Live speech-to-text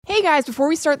Hey guys, before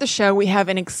we start the show, we have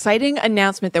an exciting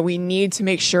announcement that we need to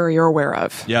make sure you're aware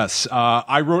of. Yes,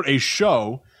 I wrote a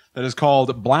show that is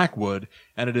called Blackwood,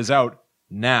 and it is out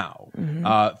now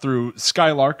through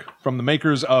Skylark, from the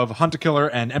makers of Hunt a Killer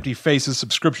and Empty Faces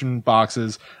subscription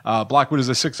boxes. Blackwood is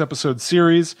a 6-episode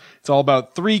series. It's all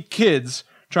about 3 kids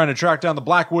trying to track down the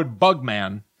Blackwood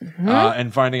Bugman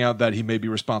and finding out that he may be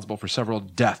responsible for several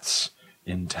deaths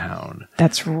in town.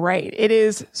 That's right. It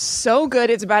is so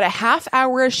good. It's about a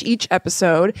half-hour-ish each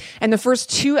episode, and the first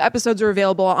 2 episodes are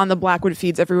available on the Blackwood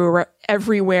feeds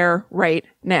everywhere right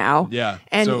now. Yeah.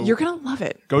 And so you're going to love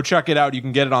it. Go check it out. You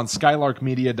can get it on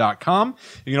skylarkmedia.com.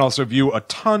 You can also view a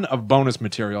ton of bonus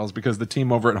materials because the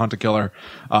team over at Hunt a Killer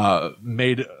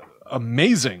made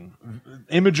amazing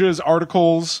images,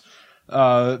 articles.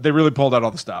 They really pulled out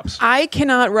all the stops. I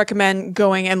cannot recommend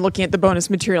going and looking at the bonus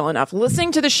material enough.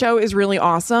 Listening to the show is really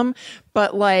awesome,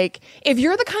 but like, if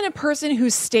you're the kind of person who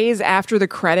stays after the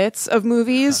credits of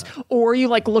movies, or you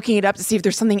like looking it up to see if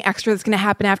there's something extra that's going to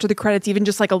happen after the credits, even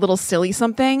just like a little silly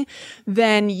something,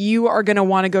 then you are going to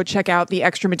want to go check out the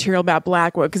extra material about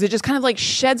Blackwood, because it just kind of like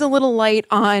sheds a little light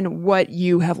on what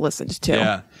you have listened to.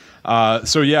 Yeah.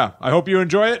 So yeah, I hope you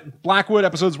enjoy it. Blackwood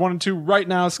episodes 1 and 2 right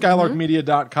now,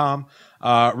 skylarkmedia.com.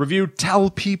 Review, tell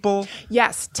people.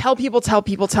 Yes. Tell people, tell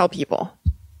people, tell people.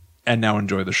 And now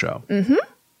enjoy the show.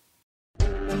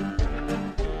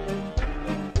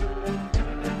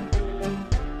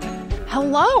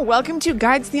 Hello. Welcome to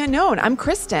Guides to the Unknown. I'm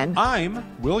Kristen. I'm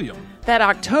William. That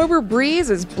October breeze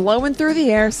is blowing through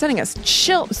the air, sending a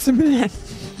chill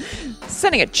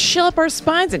up our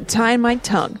spines and tying my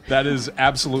tongue. That is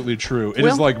absolutely true. It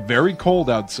is like very cold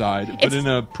outside, but in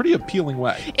a pretty appealing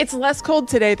way. It's less cold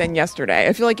today than yesterday.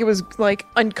 I feel like it was like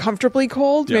uncomfortably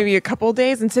cold, maybe a couple of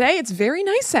days, and today it's very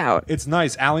nice out. It's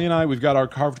nice. Allie and I, we've got our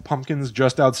carved pumpkins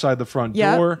just outside the front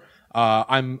door.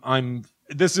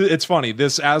 It's funny.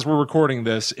 This, as we're recording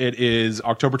this, it is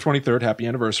October 23rd. Happy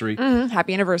anniversary.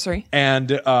 Happy anniversary.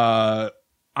 And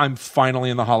I'm finally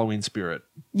in the Halloween spirit.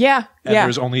 Yeah. And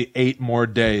there's only 8 more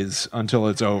days until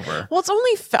it's over. Well, it's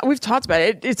only, we've talked about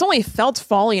it. It's only felt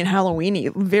fall and Halloween-y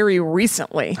very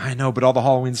recently. I know, but all the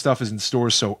Halloween stuff is in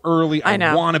stores so early. I know.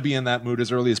 I want to be in that mood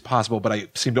as early as possible, but I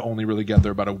seem to only really get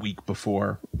there about a week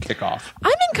before kickoff.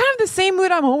 I'm in kind of the same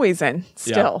mood I'm always in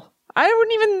still. Yeah. I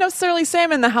wouldn't even necessarily say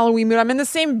I'm in the Halloween mood. I'm in the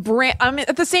same I'm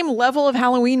at the same level of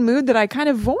Halloween mood that I kind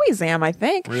of always am, I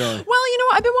think. Really? Well, you know,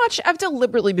 I've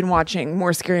deliberately been watching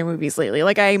more scary movies lately.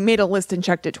 Like, I made a list and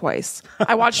checked it twice.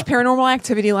 I watched Paranormal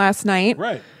Activity last night.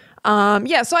 Right.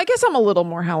 Yeah, so I guess I'm a little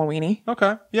more Halloween-y.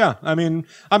 Okay. Yeah. I mean,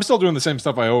 I'm still doing the same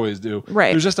stuff I always do.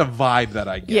 Right. There's just a vibe that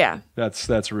I get. Yeah.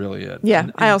 That's really it. Yeah.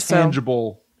 I also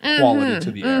tangible quality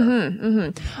to the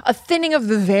air. A thinning of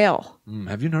the veil.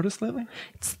 Have you noticed lately?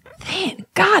 It's thin.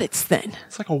 God, it's thin.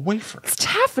 It's like a wafer. It's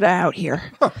taffeta out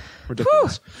here.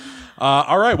 Ridiculous.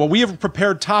 All right. Well, we have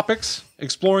prepared topics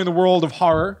exploring the world of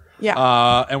horror.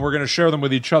 Yeah. And we're going to share them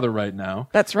with each other right now.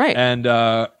 That's right. And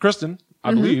Kristen,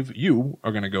 I believe you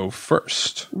are going to go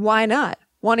first. Why not?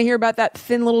 Want to hear about that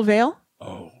thin little veil?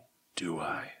 Oh, do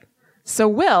I? So,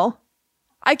 Will,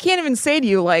 I can't even say to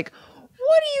you, like,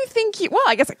 what do you think well,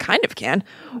 I guess I kind of can.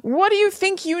 What do you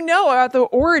think you know about the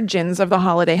origins of the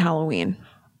holiday Halloween?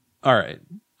 All right.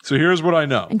 So here's what I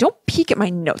know. And don't peek at my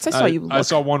notes. I saw you look. I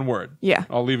saw one word. Yeah.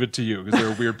 I'll leave it to you because there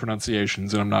are weird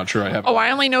pronunciations and I'm not sure I have. Oh,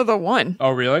 I only know the one.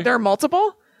 Oh, really? There are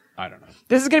multiple? I don't know.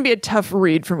 This is going to be a tough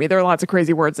read for me. There are lots of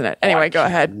crazy words in it. Anyway, go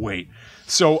ahead. Wait.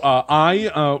 So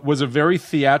I was a very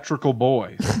theatrical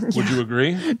boy. Would you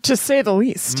agree? To say the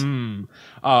least. When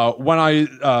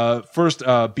I first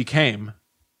became...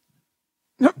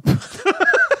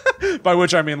 By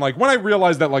which I mean, like, when I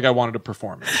realized that, like, I wanted to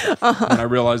perform. When I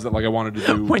realized that, like, I wanted to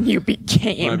do... When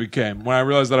I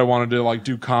realized that I wanted to, like,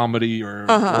 do comedy or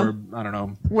I don't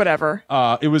know. Whatever.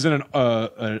 It was in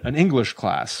an English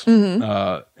class.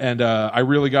 And I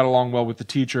really got along well with the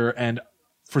teacher. And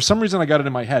for some reason, I got it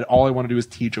in my head, all I want to do is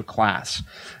teach a class.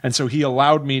 And so he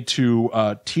allowed me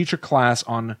to teach a class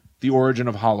on the origin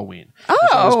of Halloween. Oh.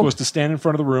 So I was supposed to stand in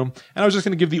front of the room, and I was just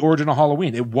going to give the origin of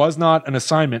Halloween. It was not an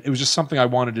assignment. It was just something I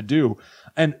wanted to do.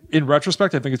 And in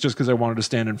retrospect, I think it's just because I wanted to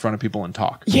stand in front of people and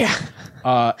talk. Yeah.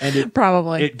 And it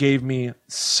probably. It gave me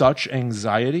such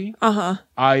anxiety.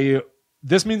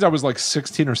 This means I was like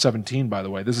 16 or 17, by the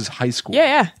way. This is high school.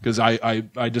 Yeah. Because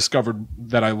I discovered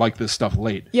that I like this stuff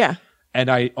late. Yeah. And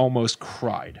I almost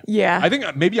cried. Yeah. I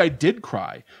think maybe I did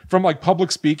cry. From like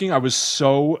public speaking, I was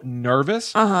so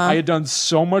nervous. I had done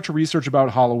so much research about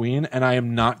Halloween, and I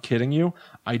am not kidding you.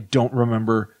 I don't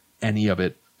remember any of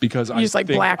it because I just like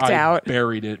blacked out.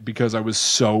 Buried it because I was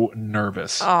so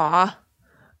nervous. Aw.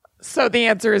 So the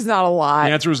answer is not a lot.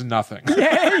 The answer is nothing.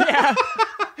 Yeah.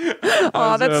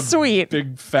 Oh, that's sweet.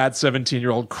 Big fat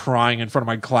 17-year-old crying in front of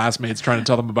my classmates trying to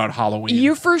tell them about Halloween.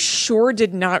 You for sure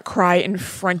did not cry in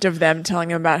front of them telling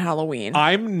them about Halloween.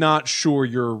 I'm not sure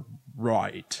you're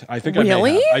right. I think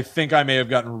Really? I think I may have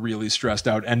gotten really stressed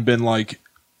out and been like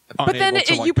But then unable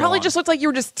to, like, you go probably on. just looked like you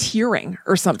were just tearing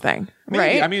or something, Maybe.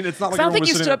 right? I mean, it's not like I don't everyone think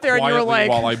you was stood up there and you were quietly like,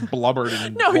 while I blubbered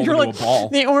and no, rolled you're into like, a ball.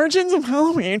 the origins of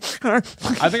Halloween. I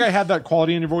think I had that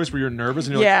quality in your voice where you're nervous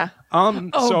and you're Yeah.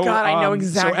 like, Oh, God, I know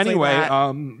exactly So anyway,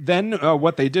 that. then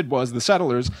what they did was the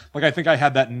settlers, like I think I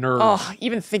had that nerve. Oh,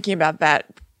 even thinking about that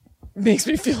makes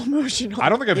me feel emotional. I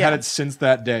don't think I've Yeah. had it since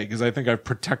that day because I think I've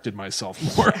protected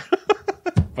myself more.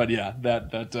 But yeah,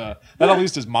 that at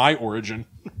least is my origin.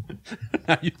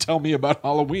 Now you tell me about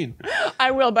Halloween. I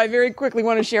will, but I very quickly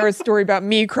want to share a story about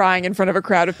me crying in front of a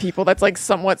crowd of people that's like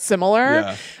somewhat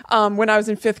similar. Yeah. When I was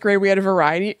in 5th grade, we had a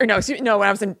variety, when I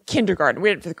was in kindergarten, we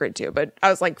had 5th grade too, but I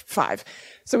was like 5.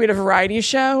 So we had a variety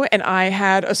show and I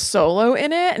had a solo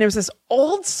in it. And it was this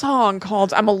old song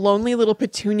called I'm a Lonely Little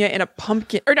Petunia in a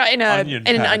Pumpkin, or no, in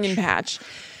an onion patch.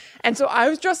 And so I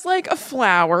was dressed like a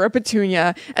flower, a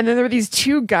petunia, and then there were these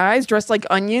 2 guys dressed like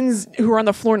onions who were on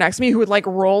the floor next to me who would like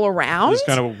roll around. Just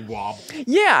kind of wobble.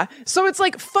 Yeah. So it's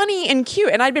like funny and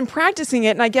cute. And I'd been practicing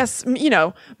it. And I guess,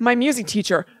 my music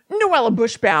teacher, Noella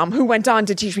Bushbaum, who went on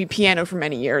to teach me piano for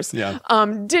many years, Yeah.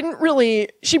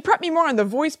 she prepped me more on the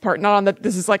voice part, not on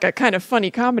this is like a kind of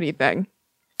funny comedy thing.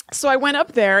 So I went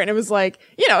up there and it was like,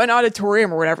 an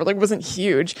auditorium or whatever. Like, it wasn't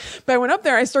huge. But I went up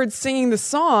there, I started singing the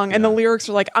song and the lyrics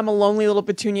were like, I'm a lonely little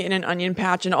petunia in an onion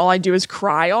patch and all I do is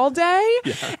cry all day.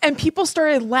 Yeah. And people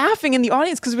started laughing in the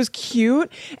audience because it was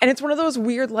cute. And it's one of those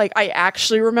weird, like, I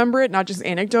actually remember it, not just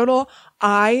anecdotal.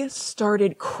 I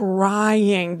started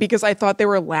crying because I thought they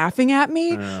were laughing at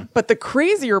me. Yeah. But the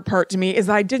crazier part to me is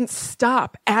I didn't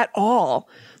stop at all.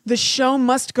 The show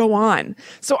must go on.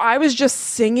 So I was just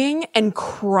singing and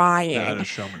crying. That is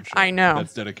showmanship. I know.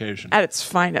 That's dedication. At its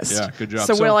finest. Yeah, good job.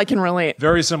 So Will, I can relate.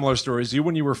 Very similar stories. You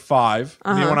when you were 5,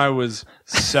 me when I was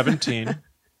 17.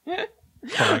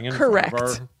 Crying in Correct. front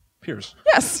of our peers.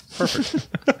 Yes. Perfect.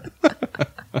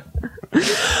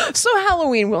 So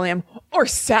Halloween, William, or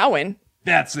Samhain.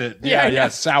 That's it. Yeah.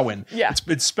 Samhain. Yeah.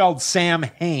 It's spelled Sam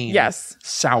Hain. Yes.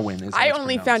 Samhain is. I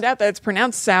only found out that it's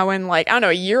pronounced Samhain like, I don't know,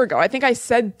 a year ago. I think I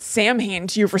said Samhain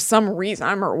to you for some reason. I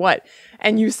don't remember what.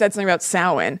 And you said something about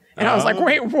Samhain. And I was like,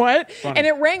 wait, what? Funny. And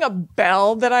it rang a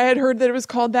bell that I had heard that it was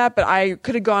called that, but I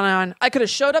could have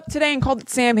showed up today and called it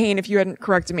Samhain if you hadn't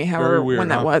corrected me, however, Very weird, when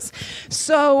that was.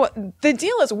 So the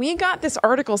deal is we got this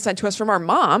article sent to us from our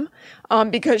mom,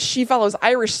 because she follows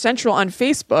Irish Central on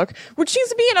Facebook, which seems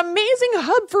to be an amazing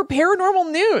hub for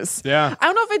paranormal news. Yeah. I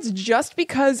don't know if it's just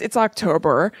because it's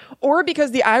October or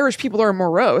because the Irish people are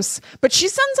morose, but she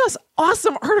sends us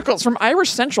awesome articles from Irish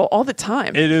Central all the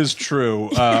time. It is true.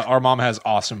 Our mom has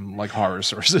awesome like horror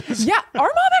sources. Yeah, our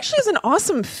mom actually has an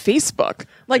awesome Facebook.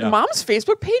 Like, mom's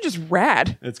Facebook page is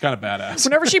rad. It's kind of badass.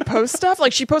 Whenever she posts stuff,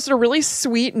 like she posted a really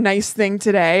sweet, nice thing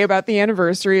today about the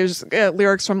anniversary. It was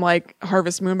lyrics from like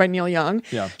Harvest Moon by Neil Young.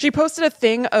 Yeah. She posted a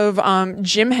thing of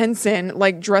Jim Henson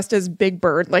like dressed as Big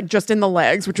Bird, like just in the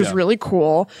legs, which was really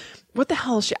cool. What the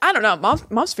hell is she? I don't know.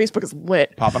 Mom's Facebook is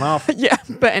lit. Popping off. Yeah.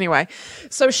 But anyway,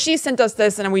 so she sent us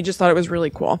this and we just thought it was really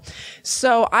cool.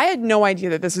 So I had no idea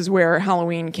that this is where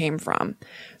Halloween came from.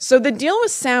 So the deal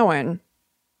with Samhain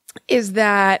is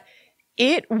that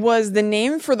it was the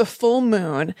name for the full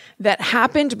moon that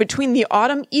happened between the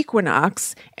autumn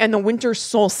equinox and the winter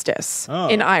solstice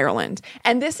in Ireland.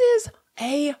 And this is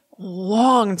a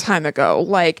long time ago,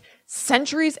 like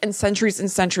centuries and centuries and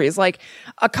centuries. Like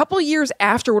a couple years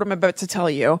after what I'm about to tell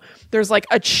you, there's like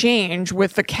a change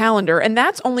with the calendar, and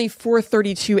that's only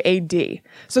 432 AD.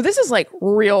 So this is like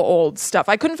real old stuff.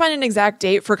 I couldn't find an exact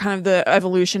date for kind of the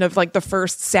evolution of like the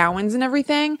first Samhains and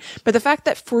everything, but the fact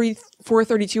that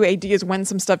 432 AD is when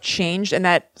some stuff changed and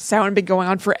that Samhain had been going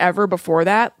on forever before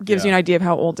that gives you an idea of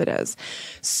how old it is.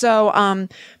 So,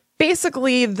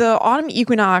 basically, the autumn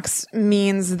equinox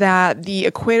means that the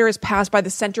equator is passed by the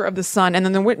center of the sun, and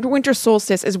then the winter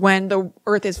solstice is when the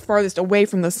Earth is farthest away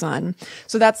from the sun.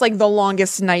 So that's like the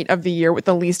longest night of the year with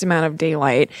the least amount of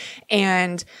daylight.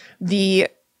 And the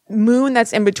moon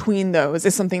that's in between those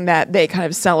is something that they kind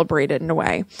of celebrated in a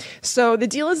way. So the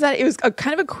deal is that it was a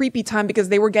kind of a creepy time because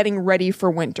they were getting ready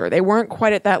for winter. They weren't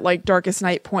quite at that like darkest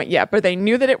night point yet, but they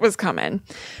knew that it was coming.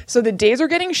 So the days are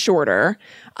getting shorter.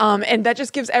 And that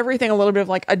just gives everything a little bit of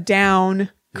like a down,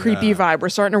 creepy vibe. We're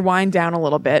starting to wind down a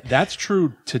little bit. That's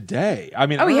true today. I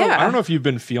mean, I don't know if you've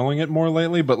been feeling it more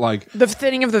lately, but like the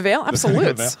thinning of the veil,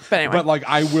 absolutely. But anyway, but like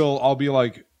I'll be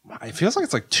like, it feels like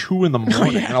it's like 2 in the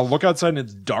morning, and I'll look outside and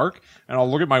it's dark, and I'll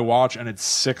look at my watch and it's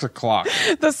 6 o'clock.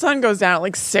 The sun goes down at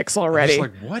like 6 already. I'm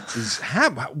just like, what is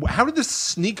happening? How did this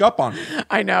sneak up on me?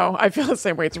 I know. I feel the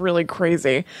same way. It's really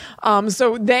crazy.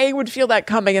 So they would feel that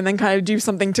coming and then kind of do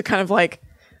something to kind of like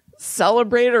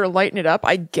celebrate it or lighten it up,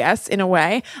 I guess, in a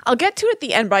way. I'll get to it at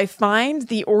the end, but I find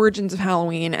the origins of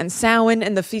Halloween and Samhain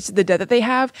and the Feast of the Dead that they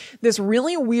have this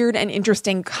really weird and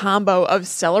interesting combo of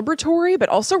celebratory, but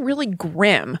also really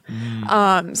grim.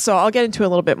 So I'll get into it a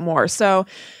little bit more. So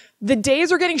the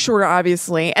days are getting shorter,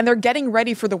 obviously, and they're getting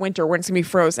ready for the winter when it's going to be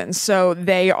frozen. So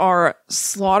they are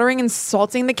slaughtering and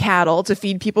salting the cattle to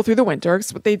feed people through the winter.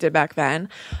 That's what they did back then.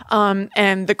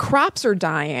 And the crops are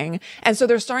dying. And so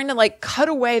they're starting to like cut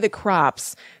away the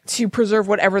crops to preserve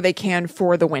whatever they can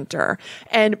for the winter.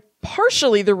 And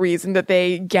partially the reason that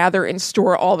they gather and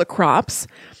store all the crops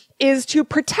is to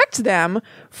protect them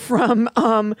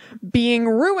from being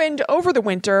ruined over the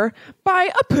winter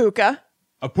by a puka.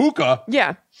 A puka?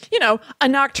 Yeah. You know, a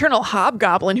nocturnal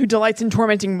hobgoblin who delights in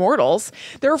tormenting mortals.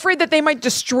 They're afraid that they might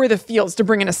destroy the fields to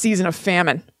bring in a season of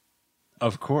famine.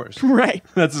 Of course. Right.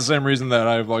 That's the same reason that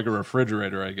I have like a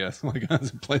refrigerator, I guess. Like as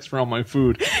a place for all my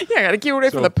food. Yeah, I gotta keep away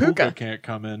from the puka. Can't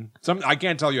come in. I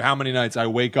can't tell you how many nights I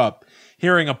wake up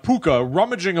hearing a puka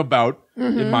rummaging about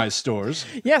in my stores.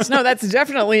 Yes, no, that's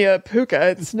definitely a puka.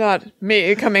 It's not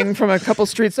me coming from a couple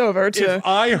streets over to... If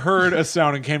I heard a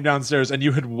sound and came downstairs and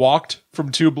you had walked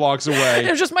from 2 blocks away... It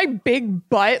was just my big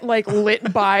butt, like,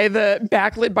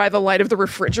 backlit by the light of the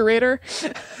refrigerator.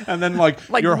 And then, like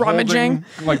you're rummaging.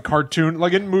 Holding, like, cartoon...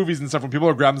 Like, in movies and stuff, when people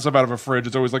are grabbing stuff out of a fridge,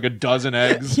 it's always, like, a dozen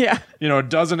eggs. Yeah. You know, a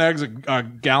dozen eggs, a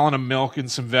gallon of milk, and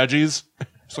some veggies.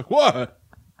 It's like, what?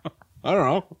 I don't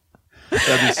know.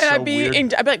 That'd be so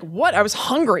weird. I'd be like, what? I was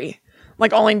hungry.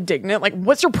 Like, all indignant. Like,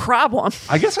 what's your problem?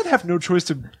 I guess I'd have no choice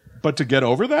but to get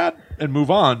over that and move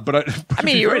on. But I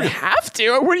mean, you would have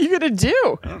to. What are you going to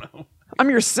do? I don't know. I'm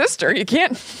your sister. You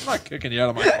can't. I'm not kicking you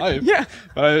out of my life. Yeah.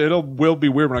 But will be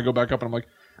weird when I go back up and I'm like,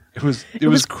 it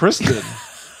was Kristen.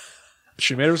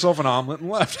 She made herself an omelet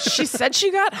and left. She said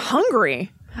she got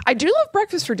hungry. I do love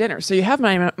breakfast for dinner, so you have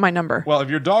my number. Well, if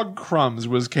your dog Crumbs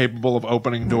was capable of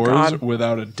opening doors,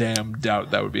 without a damn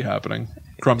doubt that would be happening.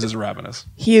 Crumbs is ravenous.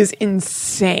 He is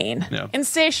insane. Yeah.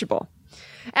 Insatiable.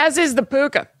 As is the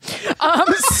puka.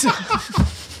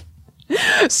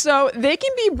 So they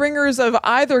can be bringers of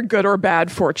either good or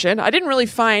bad fortune. I didn't really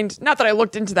find, not that I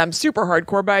looked into them super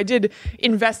hardcore, but I did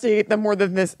investigate them more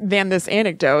than this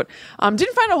anecdote.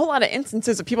 Didn't find a whole lot of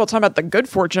instances of people talking about the good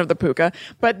fortune of the puka,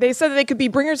 but they said that they could be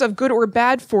bringers of good or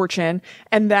bad fortune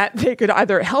and that they could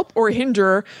either help or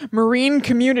hinder marine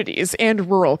communities and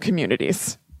rural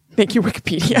communities. Thank you,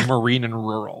 Wikipedia. Marine and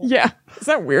rural. Yeah. Is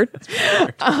that weird?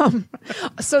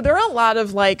 So there are a lot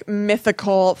of like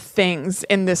mythical things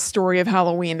in this story of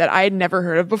Halloween that I had never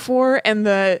heard of before. And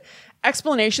the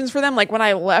explanations for them, like when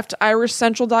I left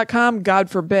irishcentral.com, God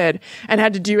forbid, and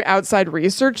had to do outside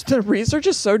research, the research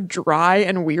is so dry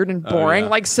and weird and boring,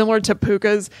 like similar to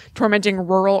pukas tormenting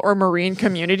rural or marine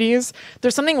communities.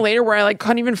 There's something later where I like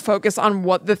couldn't even focus on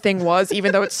what the thing was,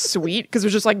 even though it's sweet, because it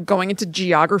was just like going into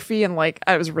geography and like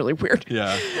it was really weird.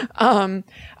 Yeah.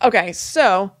 Okay,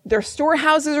 so their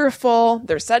storehouses are full.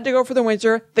 They're set to go for the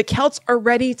winter. The Celts are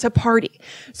ready to party.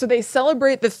 So they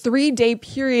celebrate the 3-day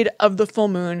period of the full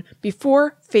moon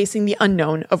before facing the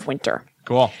unknown of winter.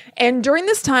 Cool. And during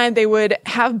this time, they would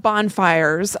have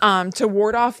bonfires to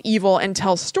ward off evil and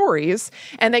tell stories.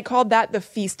 And they called that the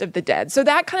Feast of the Dead. So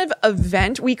that kind of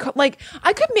event,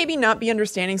 I could maybe not be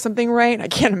understanding something right. I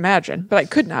can't imagine, but I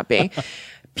could not be.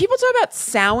 People talk about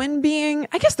Samhain being,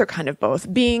 I guess they're kind of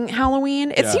both, being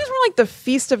Halloween. It seems more like the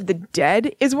Feast of the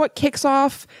Dead is what kicks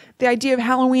off the idea of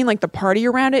Halloween, like the party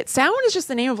around it. Samhain is just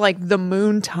the name of like the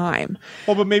moon time.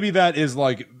 Well, but maybe that is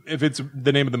like, if it's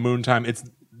the name of the moon time,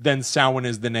 then Samhain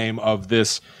is the name of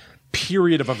this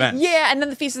period of events. Yeah, and then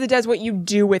the Feast of the Dead is what you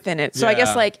do within it. So I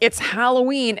guess like it's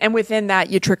Halloween, and within that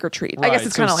you trick or treat. Right. I guess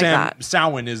it's kind of like that.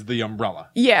 Samhain is the umbrella.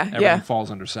 Yeah, Everything falls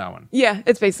under Samhain. Yeah,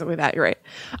 it's basically that. You're right.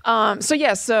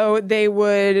 So they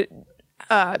would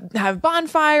have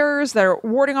bonfires that are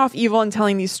warding off evil and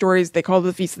telling these stories. They call it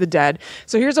the Feast of the Dead.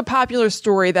 So here's a popular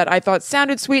story that I thought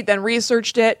sounded sweet, then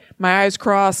researched it, my eyes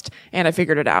crossed, and I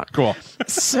figured it out. Cool.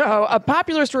 So a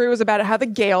popular story was about how the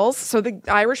Gaels, so the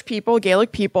Irish people,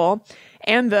 Gaelic people,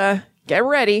 and the, get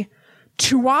ready,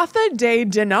 Tuatha De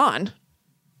Danann,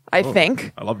 I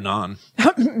think. I love naan.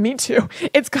 Me too.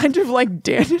 It's kind of like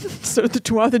Dannon, so the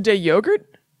Tuatha De yogurt.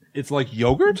 It's like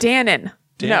yogurt? Dannon.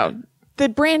 No. The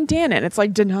brand Dannon. It's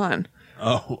like Danone.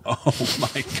 Oh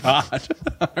my God.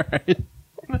 All right.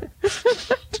 Do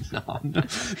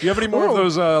you have any more of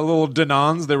those little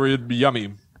Danons? They were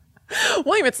yummy.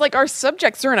 William, it's like our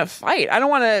subjects are in a fight. I don't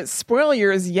want to spoil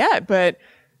yours yet, but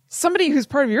somebody who's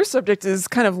part of your subject is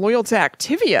kind of loyal to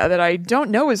Activia that I don't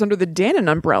know is under the Danon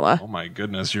umbrella. Oh my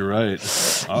goodness, you're right.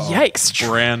 Uh-oh. Yikes.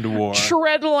 Brand war.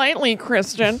 Tread lightly,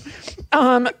 Christian.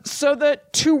 So the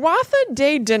Tuatha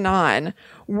De Danann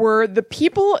were the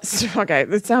people, okay,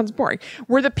 this sounds boring,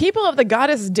 were the people of the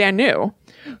goddess Danu,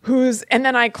 and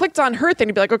then I clicked on her thing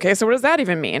to be like, okay, so what does that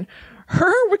even mean?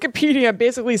 Her Wikipedia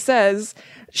basically says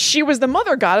she was the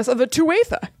mother goddess of the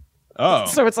Tuatha. Oh.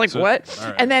 So it's like, what?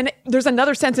 Right. And then there's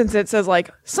another sentence that says, like,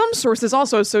 some sources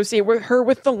also associate with her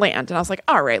with the land. And I was like,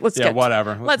 all right, let's get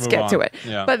to it.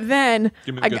 Yeah. But then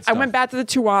I went back to the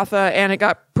Tuatha and it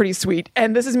got pretty sweet.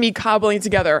 And this is me cobbling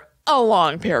together a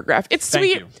long paragraph. It's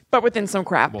sweet, but within some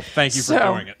crap. Well, thank you for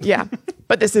doing it. Yeah.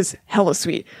 But this is hella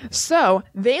sweet. So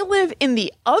they live in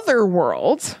the other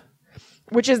world,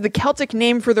 which is the Celtic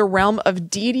name for the realm of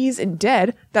deities and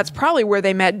dead. That's probably where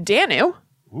they met Danu.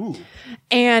 Ooh.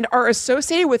 And are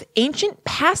associated with ancient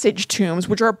passage tombs,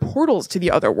 which are portals to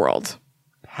the other world.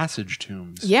 Passage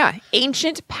tombs. Yeah,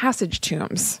 ancient passage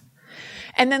tombs.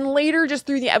 And then later, just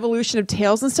through the evolution of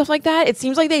tales and stuff like that, it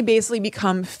seems like they basically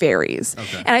become fairies.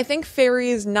 Okay. And I think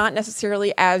fairies, not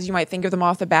necessarily as you might think of them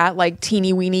off the bat, like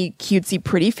teeny weeny, cutesy,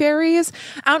 pretty fairies.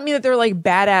 I don't mean that they're like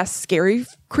badass, scary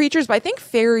creatures, but I think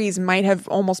fairies might have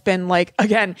almost been like,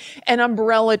 again, an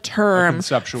umbrella term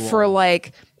for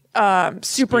like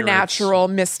supernatural,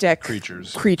 mystic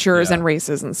creatures and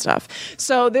races and stuff.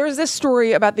 So there's this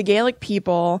story about the Gaelic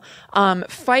people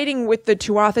fighting with the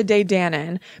Tuatha De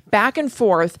Danann back and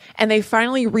forth, and they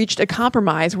finally reached a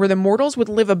compromise where the mortals would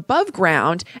live above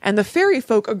ground and the fairy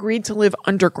folk agreed to live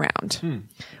underground,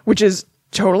 which is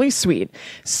totally sweet.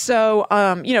 So,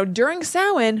 during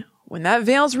Samhain, when that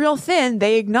veil's real thin,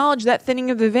 they acknowledge that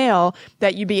thinning of the veil,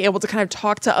 that you'd be able to kind of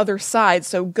talk to other sides,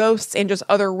 so ghosts and just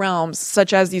other realms,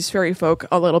 such as these fairy folk,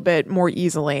 a little bit more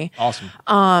easily.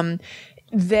 Awesome.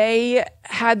 They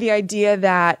had the idea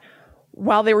that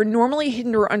while they were normally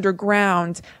hidden or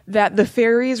underground, that the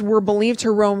fairies were believed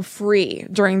to roam free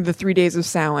during the 3 days of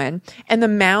Samhain, and the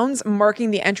mounds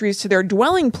marking the entries to their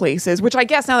dwelling places, which I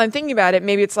guess now that I'm thinking about it,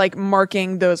 maybe it's like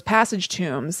marking those passage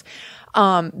tombs.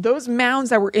 Those mounds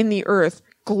that were in the earth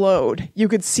glowed. You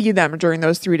could see them during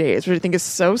those 3 days, which I think is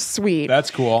so sweet. That's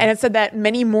cool. And it said that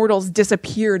many mortals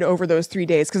disappeared over those 3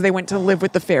 days because they went to live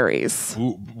with the fairies.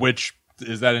 Ooh, which,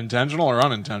 is that intentional or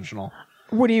unintentional?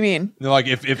 What do you mean? Like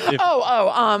if it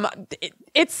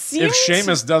seems... If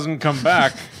Seamus doesn't come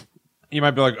back, you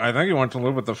might be like, I think he went to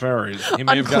live with the fairies. He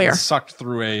may have gotten sucked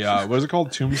through a, what is it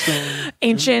called? Tombstone?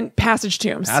 Ancient passage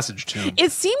tombs. Passage tombs.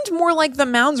 It seemed more like the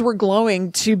mounds were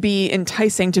glowing to be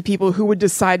enticing to people who would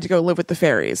decide to go live with the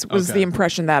fairies, was the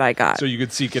impression that I got. So you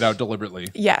could seek it out deliberately?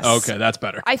 Yes. Okay, that's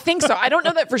better. I think so. I don't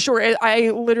know that for sure.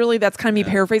 I literally, that's kind of me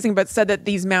paraphrasing, but said that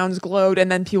these mounds glowed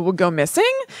and then people would go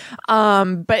missing.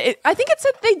 But I think it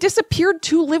said they disappeared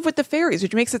to live with the fairies,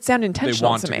 which makes it sound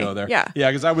intentional to me. They want to go there. Yeah. Yeah,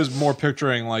 because I was more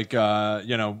picturing like,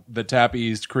 the Tap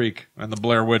East Creek and the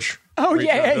Blair Witch. Oh,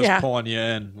 yeah. Pulling you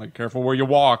in. Like, careful where you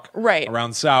walk. Right.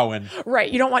 Around Samhain.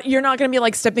 Right. You're not going to be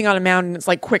like stepping on a mountain. It's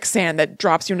like quicksand that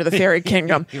drops you into the fairy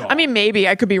kingdom. I mean, maybe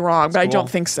I could be wrong, but I don't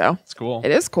think so. It's cool.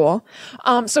 It is cool.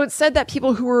 So it said that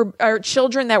people who are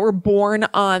children that were born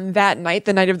on that night,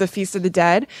 the night of the Feast of the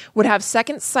Dead, would have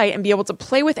second sight and be able to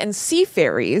play with and see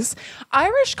fairies.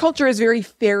 Irish culture is very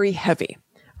fairy heavy.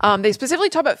 They specifically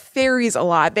talk about fairies a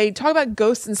lot. They talk about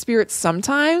ghosts and spirits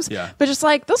sometimes, but just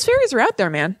like those fairies are out there,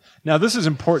 man. Now, this is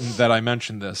important that I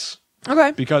mention this.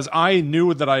 Okay. Because I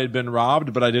knew that I had been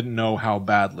robbed, but I didn't know how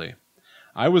badly.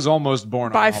 I was almost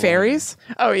born by on fairies.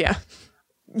 Oh, yeah.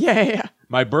 Yeah.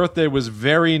 My birthday was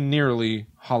very nearly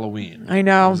Halloween. I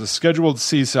know. It was a scheduled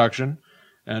C-section,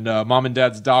 and mom and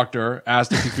dad's doctor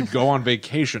asked if he could go on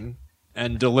vacation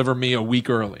and deliver me a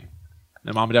week early.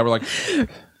 And mom and dad were like...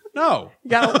 No.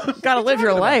 Gotta live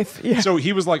your life. Yeah. So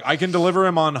he was like, I can deliver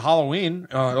him on Halloween.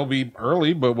 It'll be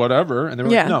early, but whatever. And they were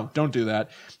like, no, don't do that.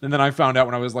 And then I found out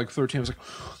when I was like 13, I was like,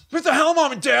 what the hell,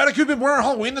 mom and dad? I could have been wearing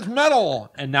Halloween. That's metal.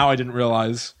 And now I didn't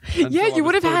realize. Yeah, you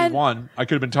would have had. I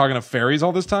could have been talking to fairies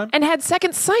all this time. And had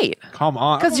second sight. Come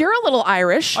on. Because you're a little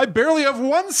Irish. I barely have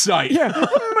one sight. Yeah.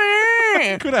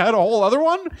 Man. Could have had a whole other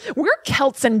one. We're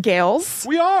Celts and Gaels.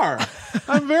 We are.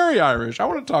 I'm very Irish. I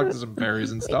want to talk to some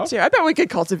fairies and stuff. Me too. I bet we could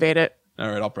cultivate it. All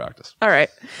right, I'll practice. All right.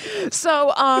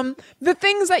 So, the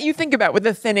things that you think about with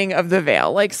the thinning of the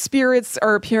veil, like spirits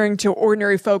are appearing to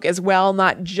ordinary folk as well,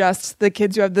 not just the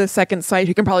kids who have the second sight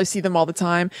who can probably see them all the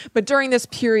time. But during this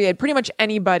period, pretty much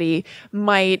anybody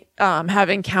might have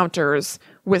encounters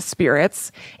with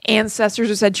spirits.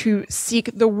 Ancestors are said to seek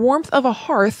the warmth of a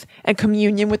hearth and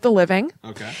communion with the living.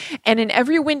 Okay. And in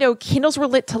every window, candles were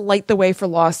lit to light the way for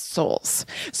lost souls.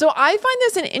 So I find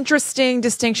this an interesting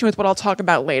distinction with what I'll talk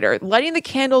about later. Lighting the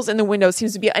candles in the window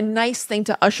seems to be a nice thing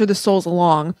to usher the souls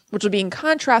along, which will be in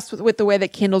contrast with the way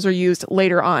that candles are used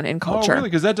later on in culture. Oh, really?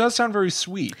 Because that does sound very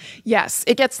sweet. Yes,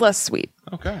 it gets less sweet.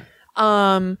 Okay.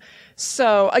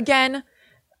 So again,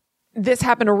 this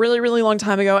happened a really, really long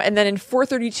time ago. And then in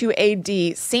 432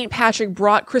 AD, St. Patrick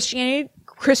brought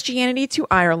Christianity to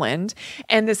Ireland,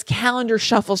 and this calendar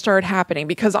shuffle started happening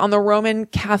because on the Roman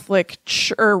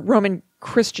Roman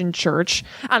Christian church,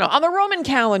 I don't know, on the Roman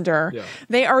calendar,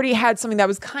 they already had something that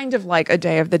was kind of like a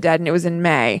Day of the Dead, and it was in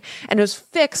May, and it was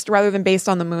fixed rather than based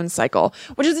on the moon cycle,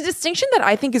 which is a distinction that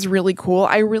I think is really cool.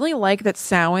 I really like that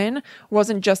Samhain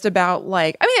wasn't just about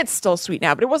it's still sweet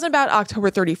now, but it wasn't about October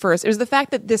 31st. It was the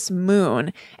fact that this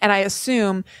moon, and I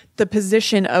assume the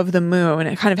position of the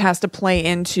moon kind of has to play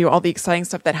into all the exciting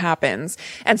stuff that happens.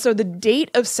 And so the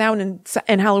date of Samhain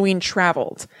and Halloween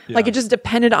traveled. Like it just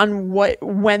depended on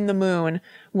when the moon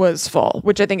was full,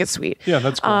 which I think is sweet. Yeah,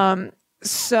 that's cool.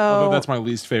 Although that's my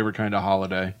least favorite kind of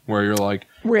holiday, where you're like,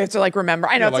 we have to remember.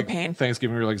 I know it's like a pain.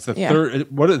 Thanksgiving, you're like, it's the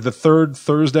third. What is the third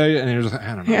Thursday? And you're just like,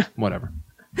 I don't know, whatever.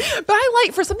 But I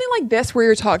like, for something like this where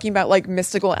you're talking about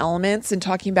mystical elements and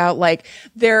talking about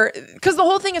because the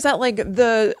whole thing is that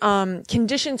the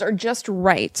conditions are just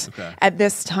right at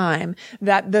this time,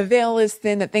 that the veil is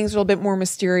thin, that things are a little bit more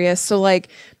mysterious. So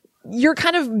you're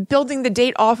kind of building the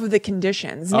date off of the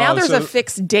conditions. Now there's a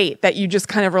fixed date that you just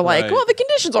kind of are like, well, the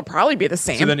conditions will probably be the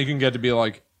same. So then you can get to be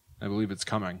like, I believe it's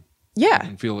coming. Yeah.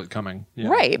 And feel it coming. Yeah.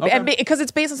 Right. Okay. And because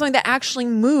it's based on something that actually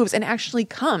moves and actually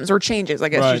comes or changes, I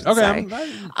guess you should say.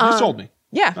 You sold me.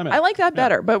 Yeah. I like that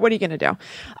better, but what are you going to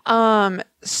do?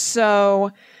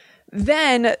 So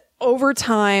then over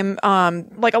time, a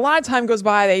lot of time goes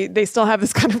by, they still have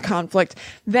this kind of conflict.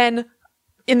 Then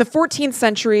in the 14th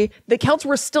century, the Celts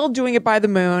were still doing it by the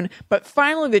moon, but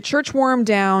finally the church wore them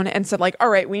down and said all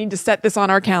right, we need to set this on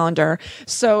our calendar.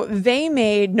 So they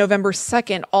made November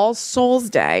 2nd All Souls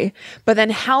Day, but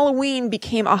then Halloween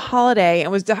became a holiday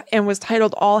and was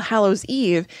titled All Hallows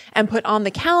Eve and put on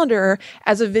the calendar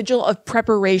as a vigil of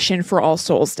preparation for All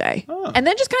Souls Day. And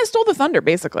then just kind of stole the thunder,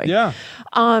 basically. Yeah.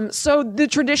 So the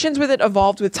traditions with it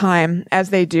evolved with time,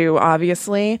 as they do,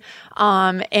 obviously.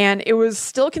 And it was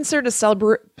still considered a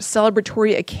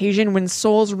celebratory occasion when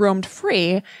souls roamed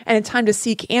free and a time to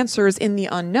seek answers in the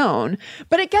unknown.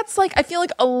 But it gets I feel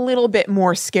a little bit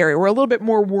more scary. We're a little bit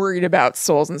more worried about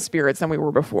souls and spirits than we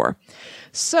were before.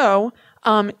 So,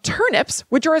 turnips,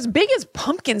 which are as big as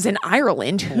pumpkins in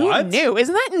Ireland. Who knew?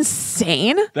 Isn't that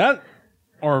insane?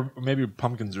 Or maybe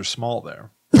pumpkins are small there.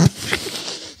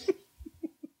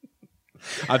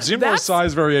 I've seen more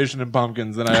size variation in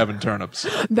pumpkins than I have in turnips.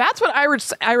 That's what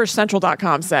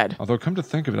IrishCentral.com said. Although, come to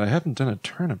think of it, I haven't done a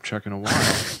turnip check in a while.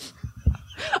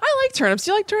 I like turnips.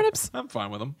 Do you like turnips? I'm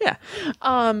fine with them. Yeah.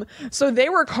 So they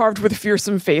were carved with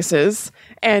fearsome faces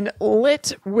and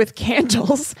lit with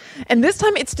candles. And this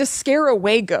time it's to scare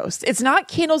away ghosts. It's not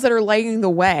candles that are lighting the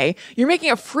way. You're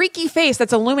making a freaky face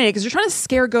that's illuminated because you're trying to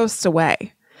scare ghosts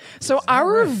away. So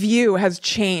our view has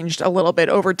changed a little bit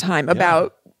over time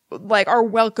about our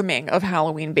welcoming of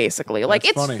Halloween, basically.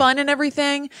 It's funny. Fun and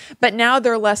everything, but now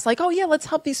they're less oh yeah, let's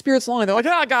help these spirits along. They're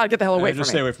oh God, get the hell away from me. Just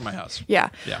stay away from my house.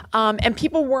 Yeah. And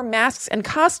people wore masks and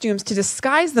costumes to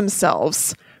disguise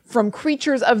themselves from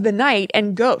creatures of the night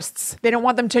and ghosts. They don't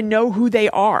want them to know who they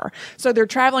are. So they're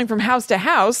traveling from house to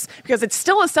house because it's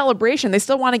still a celebration. They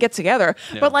still want to get together,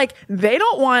 but they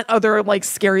don't want other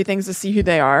scary things to see who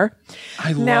they are.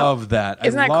 I love that.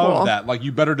 Isn't I that love cool? that.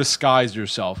 You better disguise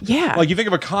yourself. Yeah. You think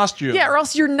of a costume. Yeah, or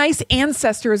else your nice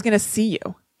ancestor is going to see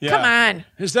you. Yeah. Come on.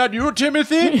 Is that you,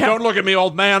 Timothy? Yeah. Don't look at me,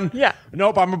 old man. Yeah.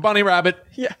 Nope, I'm a bunny rabbit.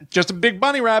 Yeah. Just a big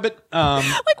bunny rabbit. What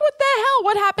the hell?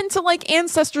 What happened to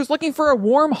ancestors looking for a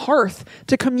warm hearth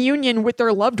to communion with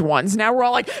their loved ones? Now we're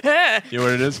all eh. You know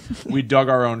what it is? We dug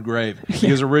our own grave.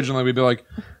 Because originally we'd be like,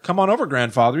 come on over,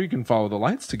 grandfather. You can follow the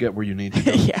lights to get where you need to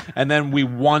go. Yeah. And then we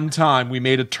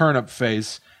made a turnip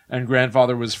face and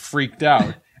grandfather was freaked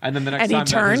out. And then the next time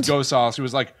that his ghost saw us, he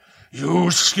was like,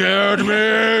 you scared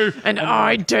me. And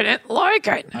I didn't like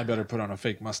it. I better put on a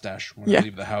fake mustache when I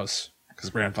leave the house because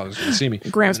grandfather's going to see me.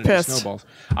 Graham's pissed. Snowballs.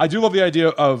 I do love the idea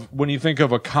of when you think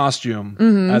of a costume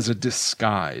as a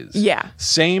disguise. Yeah.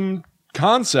 Same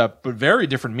concept, but very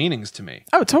different meanings to me.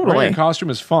 Oh, totally. Wearing a costume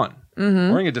is fun.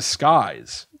 Wearing a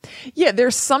disguise. Yeah,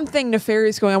 there's something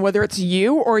nefarious going on, whether it's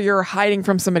you or you're hiding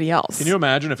from somebody else. Can you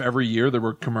imagine if every year there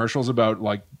were commercials about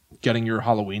getting your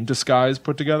Halloween disguise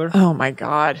put together. Oh my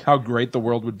God. How great the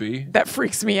world would be. That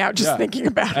freaks me out just thinking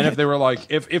about it. And if they were like,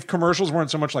 if commercials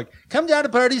weren't so much like, come down to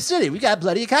Party City, we got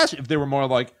bloody costume. If they were more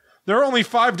like, there are only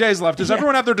 5 days left. Does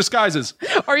everyone have their disguises?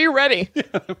 Are you ready?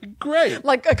 That'd be great.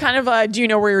 Like a kind of do you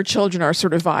know where your children are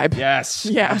sort of vibe. Yes.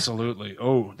 Yeah. Absolutely.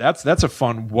 Oh, that's a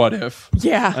fun what if.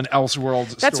 Yeah. An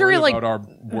Elseworld That's story very, about our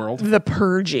world. The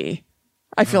purgy.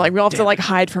 I feel like we all have to like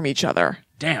hide from each other.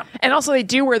 Damn. And also they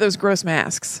do wear those gross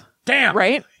masks. Damn.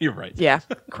 Right? You're right. Yeah.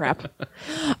 Crap.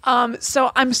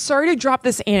 So I'm sorry to drop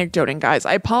this anecdote in, guys.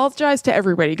 I apologize to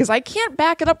everybody because I can't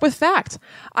back it up with fact.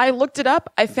 I looked it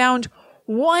up. I found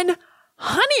one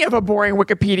honey of a boring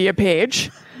Wikipedia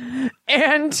page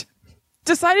and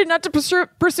decided not to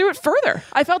pursue it further.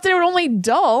 I felt that it would only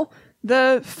dull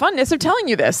the funness of telling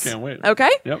you this. Can't wait.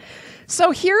 Okay? Yep.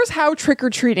 So here's how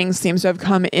trick-or-treating seems to have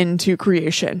come into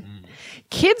creation.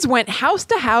 Kids went house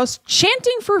to house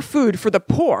chanting for food for the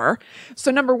poor.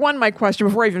 So number one, my question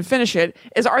before I even finish it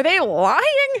is, are they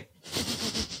lying?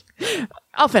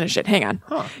 I'll finish it. Hang on.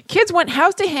 Kids went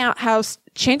house to house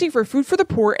chanting for food for the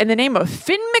poor in the name of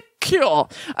Finn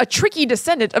McCule, a tricky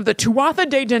descendant of the Tuatha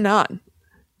De Danann.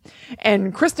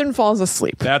 And Kristen falls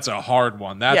asleep. That's a hard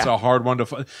one. That's a hard one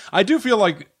to. I do feel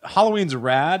like Halloween's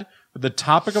rad, but the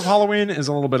topic of Halloween is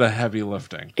a little bit of heavy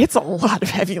lifting. It's a lot of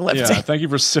heavy lifting. Yeah, thank you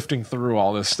for sifting through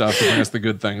all this stuff to bring us the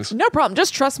good things. No problem.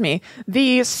 Just trust me.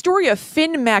 The story of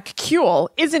Finn McCule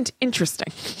isn't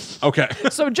interesting. Okay.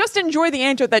 So just enjoy the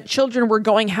anecdote that children were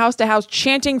going house to house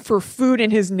chanting for food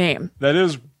in his name. That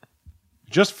is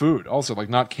just food. Also, like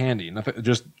not candy. Nothing.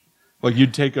 Just like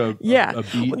you'd take a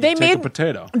beet, take a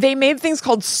potato. They made things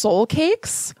called soul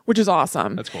cakes, which is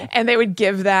awesome. That's cool. And they would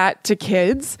give that to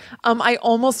kids. I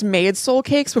almost made soul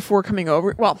cakes before coming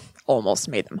over. Well, almost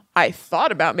made them. I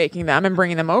thought about making them and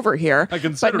bringing them over here. I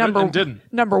considered it and didn't.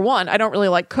 Number one, I don't really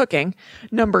like cooking.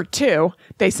 Number two,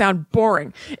 they sound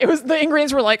boring. The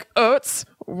ingredients were like oats,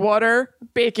 water,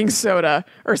 baking soda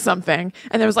or something.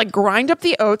 And there was like grind up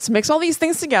the oats, mix all these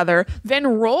things together, then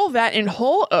roll that in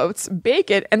whole oats,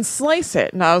 bake it and slice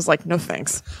it. And I was like, no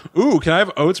thanks. Ooh, can I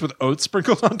have oats with oats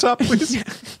sprinkled on top, please?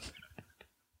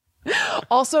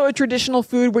 Also a traditional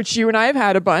food, which you and I have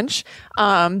had a bunch,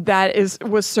 that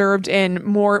was served in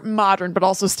more modern, but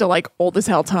also still like old as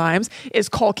hell times, is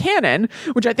colcannon,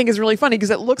 which I think is really funny because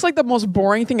it looks like the most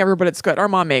boring thing ever, but it's good. Our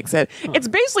mom makes it. It's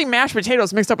basically mashed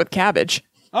potatoes mixed up with cabbage.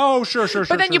 Oh, sure.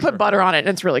 But then you put butter on it and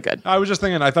it's really good. I was just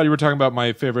thinking, I thought you were talking about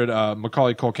my favorite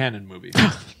Macaulay Culkin movie.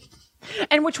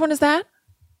 And which one is that?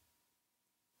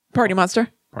 Party Monster?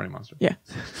 Party Monster. Yeah.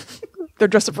 They're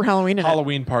dressed up for Halloween.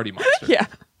 Halloween Party Monster. Yeah.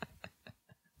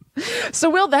 So,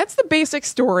 Will, that's the basic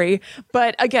story.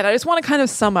 But again, I just want to kind of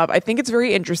sum up. I think it's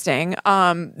very interesting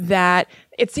that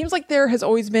it seems like there has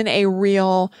always been a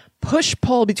real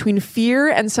push-pull between fear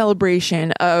and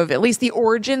celebration of at least the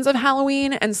origins of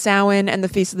Halloween and Samhain and the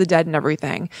Feast of the Dead and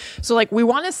everything. So, like, we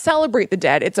want to celebrate the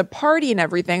dead. It's a party and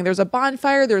everything. There's a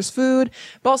bonfire, there's food,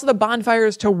 but also the bonfire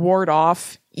is to ward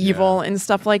off evil and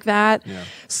stuff like that. Yeah.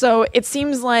 So it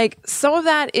seems like some of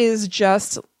that is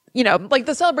just, you know, like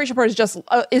the celebration part is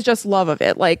just love of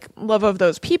it, like love of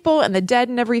those people and the dead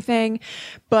and everything.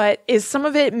 But is some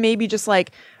of it maybe just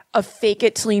like a fake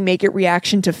it till you make it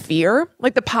reaction to fear?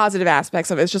 Like the positive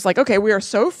aspects of it is just like, okay, we are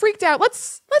so freaked out.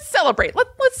 Let's celebrate.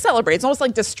 Let's celebrate. It's almost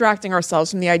like distracting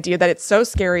ourselves from the idea that it's so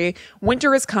scary.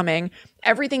 Winter is coming.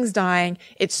 Everything's dying.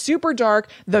 It's super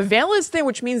dark. The veil is thin,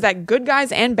 which means that good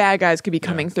guys and bad guys could be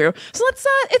coming through. So let's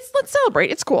celebrate.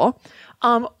 It's cool.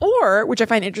 Or, which I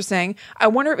find interesting, I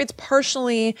wonder if it's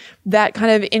partially that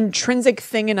kind of intrinsic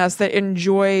thing in us that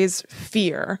enjoys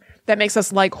fear that makes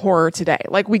us like horror today.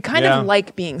 Like we kind of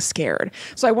like being scared.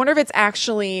 So I wonder if it's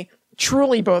actually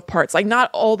truly both parts, like not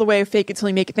all the way fake it till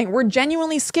you make it thing. We're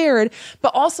genuinely scared,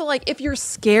 but also like if you're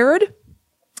scared,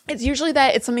 it's usually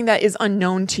that it's something that is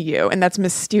unknown to you and that's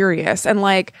mysterious. And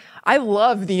like, I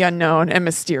love the unknown and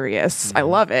mysterious. Mm-hmm. I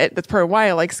love it. That's part of why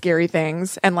I like scary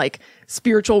things and like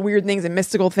spiritual weird things and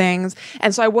mystical things.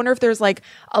 And so I wonder if there's like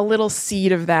a little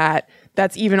seed of that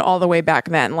that's even all the way back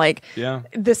then. Like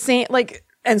the same, like,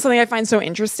 and something I find so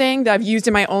interesting that I've used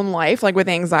in my own life, like with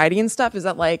anxiety and stuff, is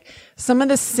that like some of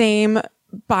the same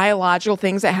biological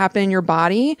things that happen in your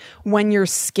body when you're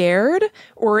scared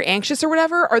or anxious or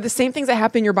whatever are the same things that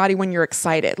happen in your body when you're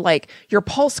excited. Like your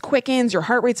pulse quickens, your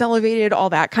heart rate's elevated,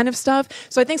 all that kind of stuff.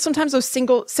 So I think sometimes those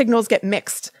signals get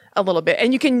mixed a little bit,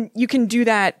 and you can do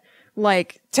that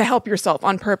like to help yourself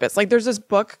on purpose. Like there's this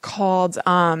book called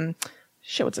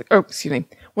what's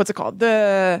it called?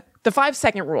 The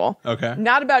 5-second rule. Okay.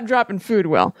 Not about dropping food,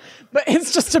 Will, but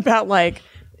it's just about like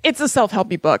it's a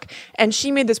self-helpy book. And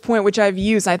she made this point, which I've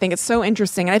used. I think it's so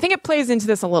interesting. And I think it plays into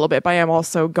this a little bit, but I am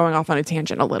also going off on a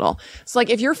tangent a little. So like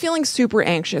if you're feeling super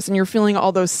anxious and you're feeling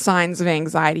all those signs of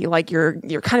anxiety, like you're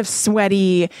kind of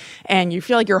sweaty and you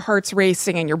feel like your heart's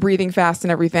racing and you're breathing fast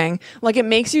and everything, like it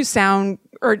makes you sound,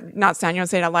 or not sound, you don't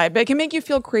say it out loud, but it can make you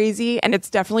feel crazy, and it's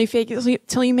definitely fake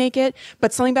till you make it.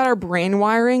 But something about our brain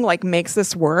wiring like makes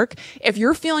this work. If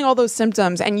you're feeling all those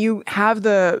symptoms and you have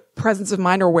the presence of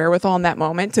mind or wherewithal in that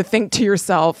moment to think to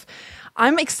yourself,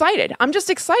 I'm excited. I'm just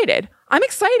excited. I'm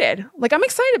excited. Like, I'm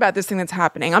excited about this thing that's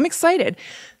happening. I'm excited.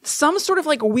 Some sort of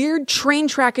like weird train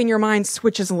track in your mind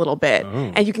switches a little bit,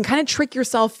 and you can kind of trick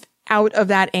yourself out of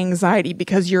that anxiety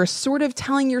because you're sort of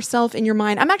telling yourself in your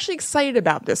mind, I'm actually excited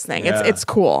about this thing. Yeah. It's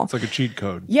cool. It's like a cheat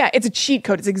code. Yeah, it's a cheat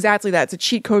code. It's exactly that. It's a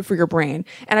cheat code for your brain.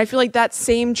 And I feel like that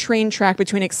same train track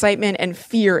between excitement and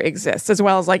fear exists, as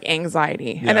well as like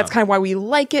anxiety. Yeah. And that's kind of why we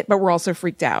like it, but we're also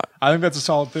freaked out. I think that's a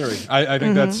solid theory. I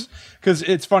think that's because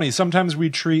it's funny. Sometimes we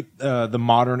treat the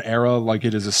modern era like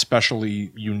it is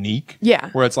especially unique. Yeah.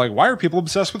 Where it's like, why are people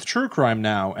obsessed with true crime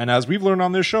now? And as we've learned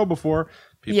on this show before,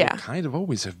 people kind of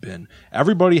always have been.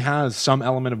 Everybody has some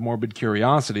element of morbid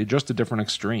curiosity, just to different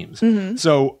extremes.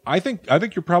 So I think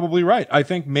you're probably right. I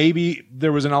think maybe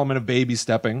there was an element of baby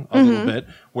stepping a little bit,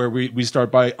 where we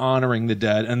start by honoring the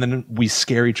dead, and then we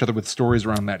scare each other with stories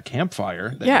around that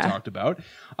campfire that you talked about,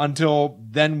 until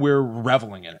then we're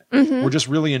reveling in it. We're just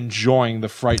really enjoying the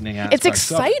frightening aspects.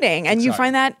 It's exciting, and you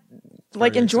find that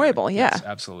like Very enjoyable. exciting. Yeah. Yes,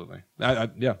 absolutely.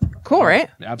 Yeah. Cool, right?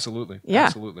 Absolutely. Yeah.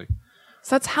 Absolutely.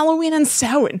 So that's Halloween and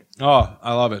Samhain. Oh,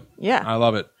 I love it. Yeah. I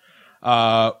love it.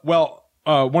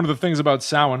 One of the things about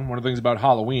Samhain, one of the things about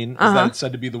Halloween, is that it's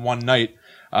said to be the one night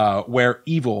where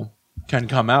evil can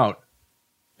come out.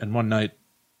 And one night,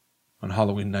 on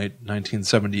Halloween night,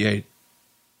 1978,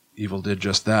 evil did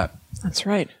just that. That's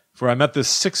right. For I met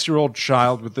this 6-year-old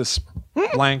child with this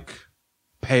blank,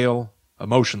 pale,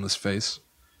 emotionless face,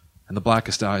 and the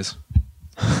blackest eyes.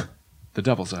 The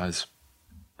devil's eyes.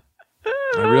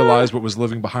 I realized what was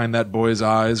living behind that boy's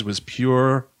eyes was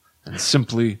pure and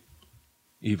simply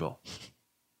evil.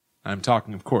 I'm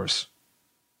talking, of course,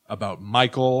 about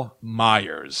Michael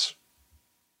Myers.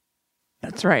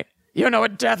 That's right. You know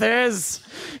what death is.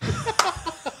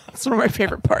 It's one of my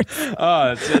favorite parts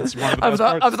It's one of the best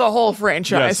parts. of the whole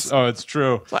franchise. Yes. Oh, it's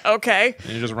true. It's like, okay.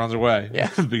 And he just runs away. Yeah.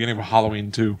 At the beginning of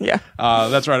Halloween 2. Yeah.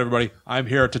 That's right, everybody. I'm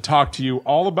here to talk to you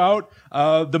all about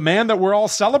the man that we're all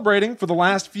celebrating for the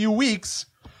last few weeks,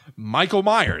 Michael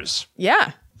Myers.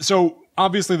 Yeah. So,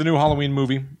 obviously, the new Halloween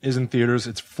movie is in theaters.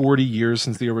 It's 40 years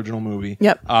since the original movie.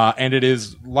 Yep. And it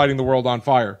is lighting the world on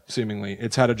fire, seemingly.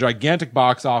 It's had a gigantic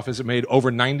box office. It made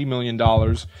over $90 million,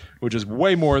 which is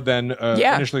way more than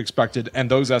initially expected.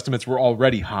 And those estimates were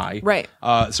already high. Right.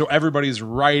 So everybody's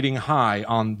riding high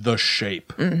on the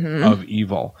shape of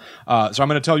evil. So I'm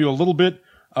going to tell you a little bit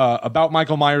about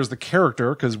Michael Myers, the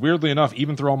character, because weirdly enough,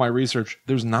 even through all my research,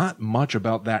 there's not much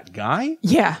about that guy.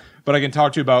 Yeah. But I can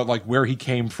talk to you about like where he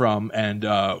came from and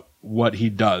what he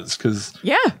does. Because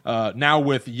now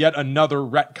with yet another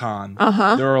retcon,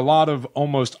 there are a lot of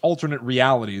almost alternate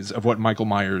realities of what Michael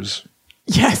Myers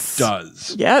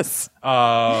does. Yes.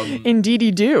 Indeed,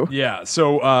 you do. Yeah.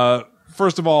 So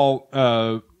first of all,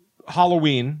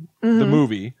 Halloween, the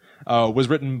movie, was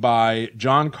written by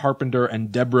John Carpenter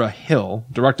and Deborah Hill,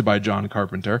 directed by John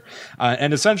Carpenter.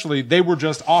 And essentially, they were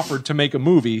just offered to make a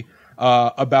movie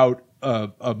about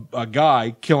a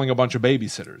guy killing a bunch of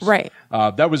babysitters. Right.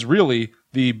 That was really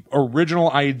the original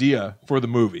idea for the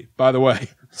movie. By the way,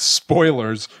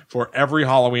 spoilers for every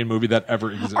Halloween movie that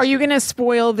ever existed. Are you going to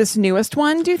spoil this newest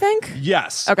one, do you think?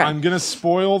 Yes. Okay. I'm going to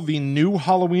spoil the new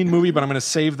Halloween movie, but I'm going to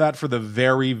save that for the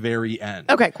very, very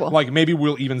end. Okay, cool. Like maybe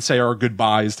we'll even say our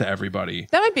goodbyes to everybody.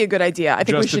 That might be a good idea. I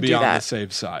think we Just should to be do on that. the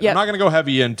safe side. Yep. I'm not going to go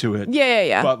heavy into it.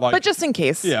 Yeah. But just in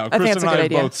case. Yeah, I think Kristen it's a and good I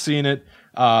idea. have both seen it.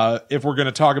 If we're going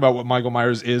to talk about what Michael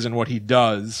Myers is and what he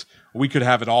does, we could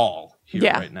have it all here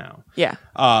right now. Yeah.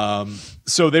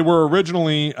 So they were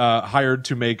originally hired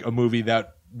to make a movie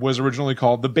that was originally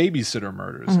called The Babysitter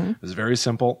Murders. It was very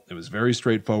simple. It was very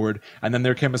straightforward. And then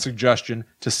there came a suggestion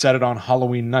to set it on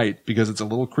Halloween night because it's a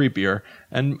little creepier.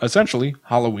 And essentially,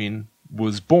 Halloween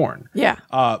was born. Yeah.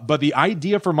 But the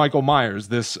idea for Michael Myers,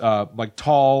 this like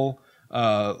tall,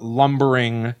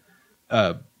 lumbering,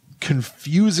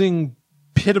 confusing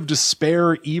pit of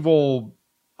despair, evil,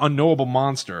 unknowable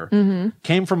monster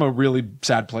came from a really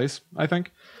sad place, I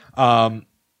think.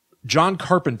 John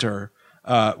Carpenter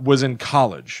was in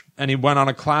college, and he went on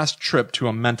a class trip to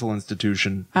a mental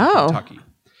institution in Kentucky.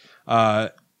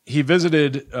 he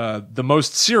visited the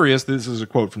most serious, this is a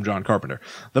quote from John Carpenter,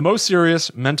 the most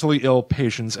serious mentally ill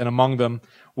patients, and among them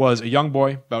was a young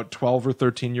boy, about 12 or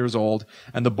 13 years old,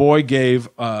 and the boy gave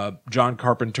John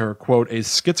Carpenter, quote, a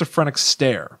schizophrenic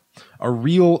stare, a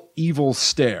real evil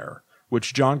stare,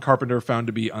 which John Carpenter found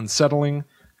to be unsettling,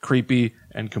 creepy,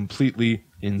 and completely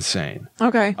insane.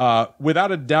 Okay.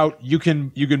 Without a doubt, you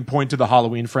can point to the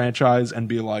Halloween franchise and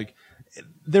be like,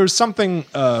 there's something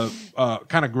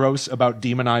kind of gross about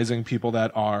demonizing people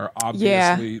that are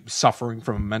obviously suffering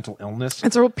from a mental illness.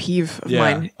 It's a real peeve of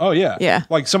mine. Oh, yeah. Yeah.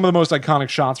 Like some of the most iconic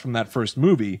shots from that first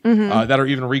movie that are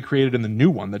even recreated in the new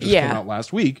one that just came out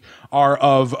last week are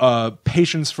of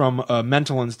patients from a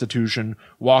mental institution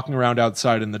walking around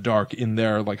outside in the dark in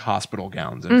their like hospital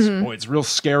gowns. And it's real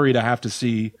scary to have to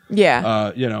see,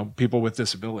 people with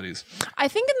disabilities. I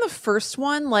think in the first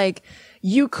one, like,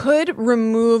 you could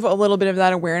remove a little bit of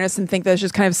that awareness and think that it's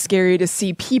just kind of scary to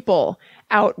see people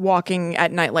out walking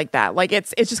at night like that. Like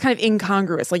it's just kind of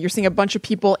incongruous. Like you're seeing a bunch of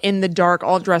people in the dark,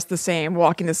 all dressed the same,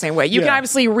 walking the same way. You can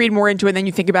obviously read more into it, and then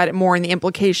you think about it more, and the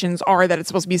implications are that it's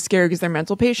supposed to be scary because they're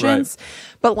mental patients.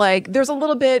 Right. But like, there's a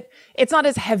little bit. It's not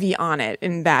as heavy on it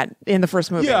in the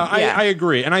first movie. Yeah, I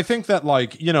agree, and I think that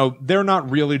like they're not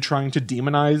really trying to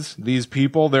demonize these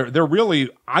people. They're really,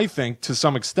 I think, to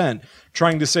some extent,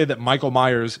 trying to say that Michael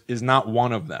Myers is not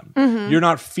one of them. You're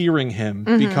not fearing him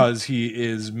because he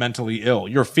is mentally ill.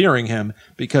 You're fearing him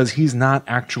because he's not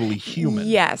actually human.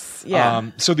 Yes. Yeah.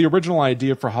 So the original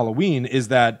idea for Halloween is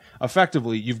that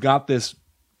effectively you've got this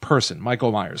person,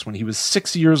 Michael Myers. When he was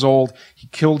 6 years old, he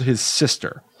killed his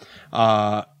sister.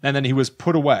 And then he was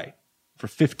put away for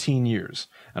 15 years.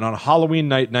 And on Halloween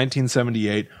night,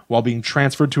 1978, while being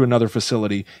transferred to another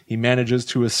facility, he manages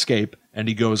to escape and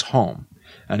he goes home.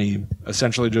 And he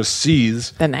essentially just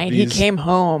sees the night he came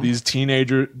home, these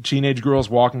teenage girls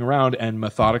walking around, and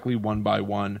methodically, one by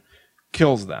one,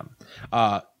 kills them.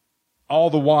 All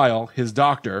the while, his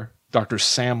doctor, Dr.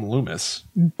 Sam Loomis,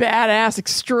 badass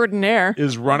extraordinaire,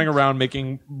 is running around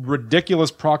making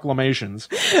ridiculous proclamations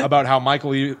about how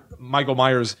Michael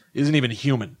Myers isn't even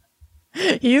human.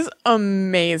 He's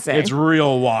amazing. It's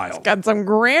real wild. He's got some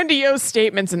grandiose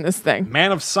statements in this thing.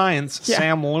 Man of science,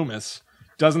 Sam Loomis,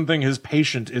 doesn't think his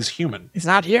patient is human. He's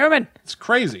not human. It's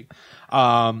crazy.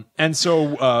 And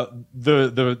so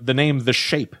the name The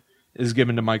Shape is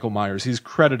given to Michael Myers. He's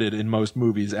credited in most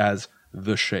movies as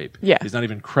The Shape. Yeah. He's not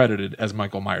even credited as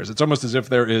Michael Myers. It's almost as if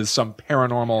there is some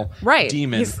paranormal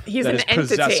demon he's that an is entity.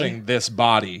 Possessing this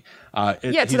body. To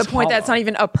the point that it's not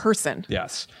even a person.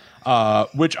 Yes.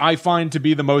 Which I find to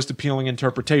be the most appealing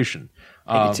interpretation.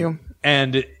 Me too.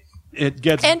 And it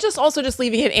gets... And just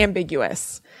leaving it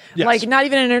ambiguous. Yes. Like, not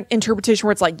even an interpretation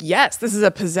where it's like, yes, this is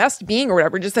a possessed being or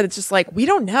whatever. Just that it's just like, we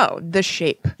don't know the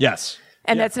shape. Yes.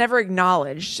 And that's never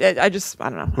acknowledged. I don't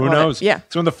know. Who knows? Yeah.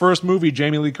 So in the first movie,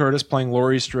 Jamie Lee Curtis, playing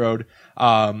Laurie Strode,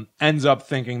 ends up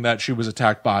thinking that she was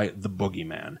attacked by the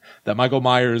boogeyman. That Michael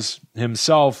Myers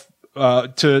himself...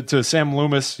 to Sam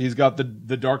Loomis, he's got the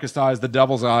darkest eyes, the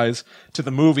devil's eyes. To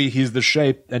the movie, he's the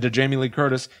Shape, and to Jamie Lee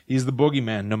Curtis, he's the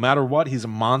boogeyman. No matter what, he's a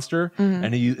monster,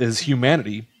 and his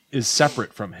humanity is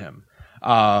separate from him.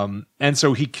 And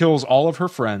so he kills all of her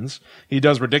friends. He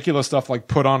does ridiculous stuff like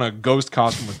put on a ghost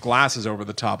costume with glasses over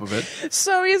the top of it.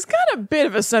 So he's got a bit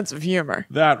of a sense of humor.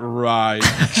 That right,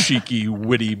 cheeky,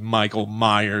 witty Michael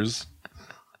Myers.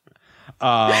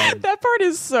 That part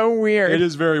is so weird. It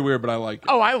is very weird, but I like it.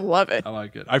 Oh, I love it. I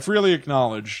like it. I freely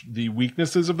acknowledge the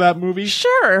weaknesses of that movie.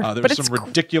 Sure. There's some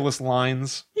ridiculous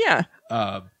lines. Yeah.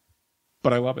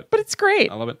 But I love it. But it's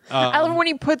great. I love it. I love when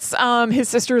he puts his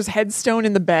sister's headstone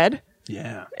in the bed.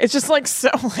 Yeah. It's just like so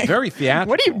like very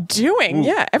theatrical. What are you doing?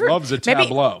 Ooh, loves a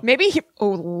tableau. Maybe he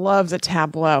loves a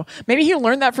tableau. Maybe he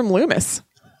learned that from Loomis.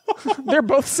 They're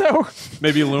both so.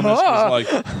 Maybe Loomis was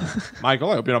like,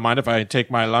 Michael, I hope you don't mind if I take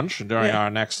my lunch during our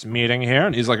next meeting here.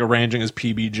 And he's like arranging his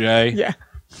PBJ. Yeah.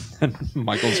 And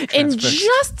Michael's in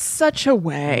just such a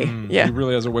way. Yeah. He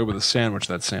really has a way with a sandwich,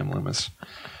 that Sam Loomis.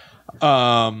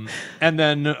 And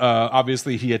then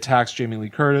obviously he attacks Jamie Lee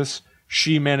Curtis.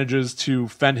 She manages to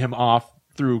fend him off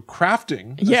through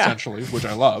crafting, essentially, which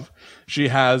I love. She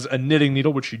has a knitting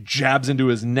needle, which she jabs into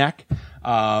his neck.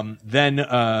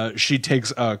 Then she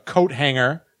takes a coat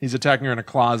hanger. He's attacking her in a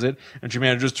closet, and she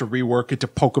manages to rework it to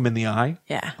poke him in the eye.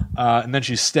 Yeah. And then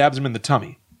she stabs him in the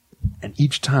tummy. And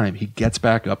each time he gets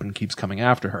back up and keeps coming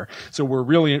after her. So we're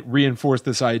really reinforced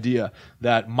this idea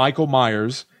that Michael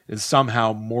Myers is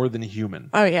somehow more than human.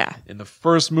 Oh, yeah. In the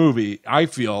first movie, I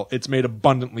feel it's made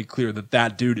abundantly clear that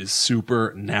that dude is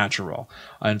supernatural.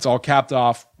 And it's all capped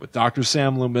off with Dr.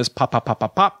 Sam Loomis, pop, pop, pop,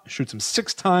 pop, pop, shoots him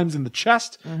 6 times in the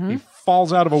chest. He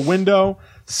falls out of a window,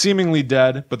 seemingly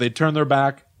dead, but they turn their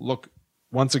back, look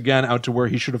once again out to where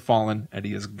he should have fallen, and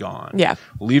he is gone. Yeah.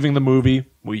 Leaving the movie,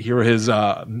 we hear his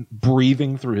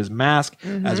breathing through his mask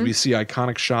as we see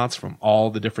iconic shots from all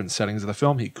the different settings of the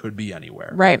film. He could be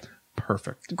anywhere. Right.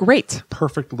 Perfect. Great.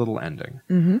 Perfect little ending.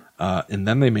 And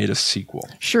then they made a sequel.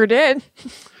 Sure did.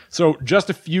 So just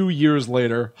a few years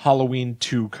later, Halloween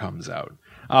 2 comes out.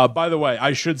 By the way,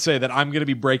 I should say that I'm going to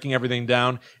be breaking everything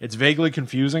down. It's vaguely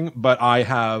confusing, but I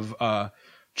have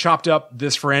chopped up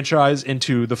this franchise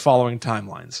into the following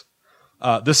timelines.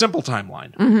 The simple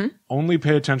timeline. Only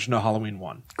pay attention to Halloween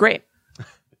 1. Great.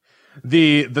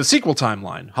 The sequel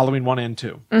timeline, Halloween 1 and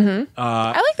 2.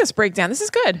 I like this breakdown. This is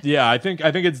good. Yeah, I think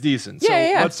it's decent. So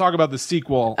Yeah. let's talk about the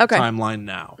sequel timeline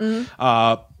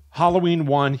now. Halloween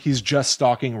 1, he's just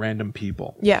stalking random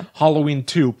people. Yeah. Halloween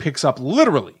 2 picks up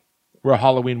literally where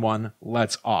Halloween 1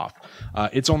 lets off.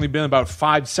 It's only been about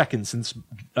 5 seconds since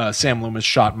Sam Loomis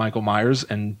shot Michael Myers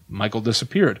and Michael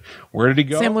disappeared. Where did he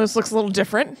go? Sam Loomis looks a little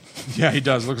different. Yeah, he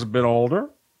does. Looks a bit older.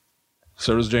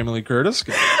 So does Jamie Lee Curtis.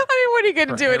 I mean, what are you going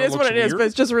to do? hair It is what looks it is, weird. but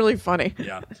it's just really funny.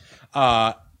 Yeah.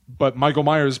 But Michael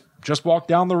Myers just walked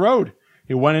down the road.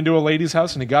 He went into a lady's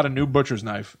house and he got a new butcher's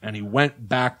knife and he went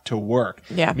back to work.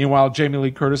 Yeah. Meanwhile, Jamie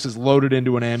Lee Curtis is loaded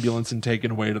into an ambulance and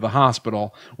taken away to the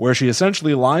hospital, where she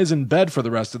essentially lies in bed for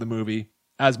the rest of the movie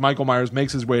as Michael Myers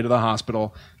makes his way to the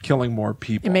hospital, killing more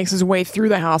people. He makes his way through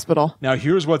the hospital. Now,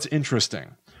 here's what's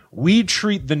interesting. We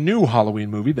treat the new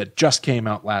Halloween movie that just came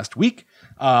out last week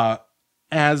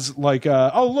as like,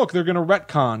 oh, look, they're going to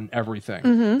retcon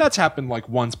everything. That's happened like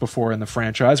once before in the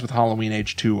franchise with Halloween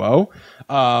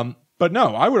H2O. But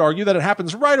no, I would argue that it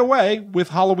happens right away with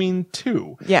Halloween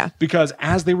 2. Yeah. Because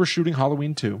as they were shooting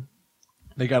Halloween 2,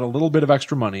 they got a little bit of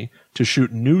extra money to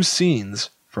shoot new scenes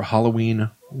for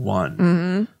Halloween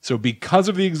 1. So because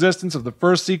of the existence of the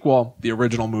first sequel, the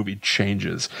original movie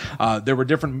changes. There were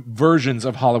different versions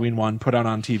of Halloween 1 put out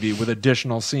on TV with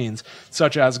additional scenes,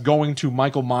 such as going to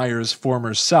Michael Myers'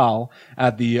 former cell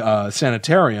at the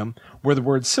sanitarium, where the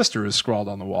word sister is scrawled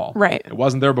on the wall. Right. It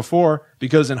wasn't there before,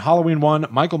 because in Halloween 1,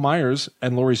 Michael Myers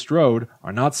and Laurie Strode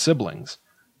are not siblings.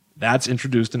 That's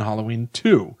introduced in Halloween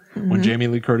 2, when Jamie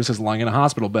Lee Curtis is lying in a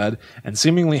hospital bed and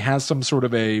seemingly has some sort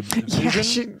of a vision. Yeah,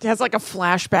 she has like a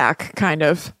flashback, kind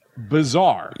of.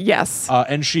 Bizarre. Yes.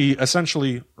 And she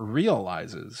essentially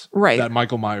realizes that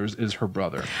Michael Myers is her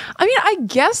brother. I mean, I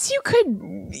guess you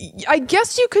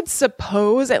could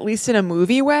suppose, at least in a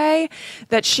movie way,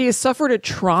 that she has suffered a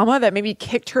trauma that maybe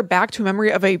kicked her back to a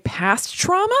memory of a past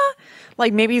trauma.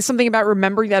 Like maybe something about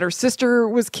remembering that her sister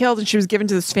was killed and she was given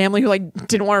to this family who like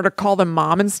didn't want her to call them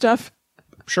mom and stuff.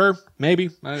 Sure, maybe.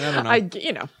 I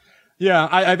don't know. Yeah,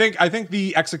 I think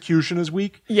the execution is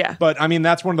weak. Yeah. But, I mean,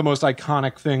 that's one of the most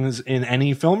iconic things in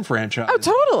any film franchise. Oh,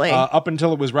 totally. Up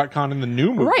until it was retconned in the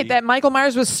new movie. Right, that Michael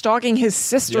Myers was stalking his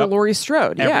sister, Laurie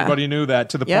Strode. Everybody knew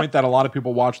that, to the point that a lot of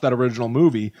people watched that original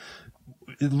movie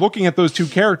looking at those two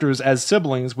characters as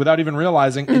siblings without even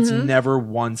realizing it's never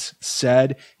once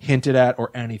said, hinted at,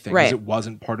 or anything. Because it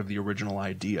wasn't part of the original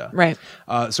idea. Right.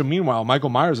 So meanwhile, Michael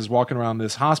Myers is walking around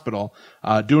this hospital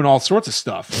doing all sorts of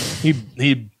stuff.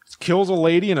 He kills a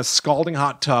lady in a scalding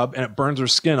hot tub and it burns her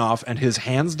skin off and his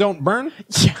hands don't burn?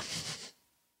 Yeah.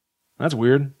 That's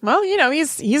weird. Well,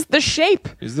 he's the shape.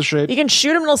 He's the shape. You can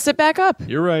shoot him and he'll sit back up.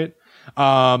 You're right.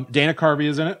 Dana Carvey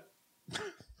is in it.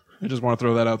 I just want to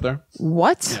throw that out there.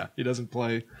 What? Yeah, he doesn't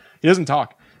play. He doesn't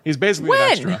talk. He's basically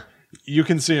an extra. You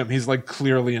can see him. He's like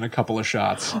clearly in a couple of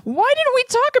shots. Why didn't we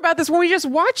talk about this when we just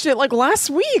watched it like last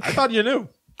week? I thought you knew.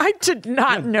 I did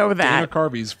not know that. Dana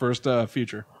Carvey's first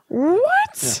feature. What?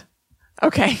 Yeah.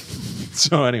 Okay.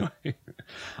 So anyway,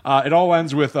 it all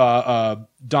ends with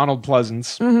Donald Pleasance,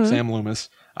 Sam Loomis,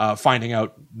 finding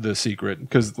out the secret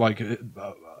because like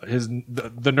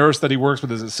the nurse that he works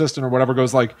with, his assistant or whatever,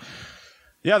 goes like,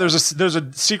 "Yeah, there's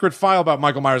a secret file about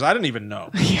Michael Myers. I didn't even know.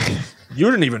 You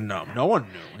didn't even know. No one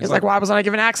knew." He's like, "Why wasn't I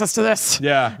given access to this?"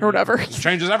 Yeah, or whatever. It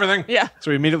changes everything. Yeah. So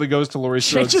he immediately goes to Laurie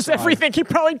Strode's Changes side. everything. He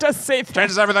probably does say that.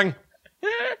 Changes everything.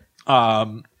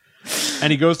 And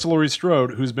he goes to Laurie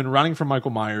Strode, who's been running from Michael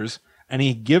Myers, and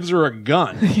he gives her a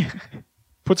gun.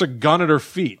 Puts a gun at her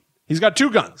feet. He's got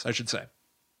two guns, I should say.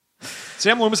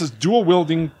 Sam Loomis has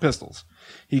dual-wielding pistols.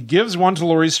 He gives one to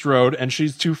Laurie Strode, and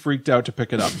she's too freaked out to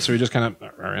pick it up. So he just kind of,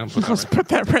 all right, Let's put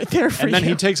that right there for and then you.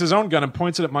 he takes his own gun and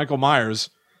points it at Michael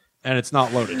Myers, and it's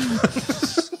not loaded.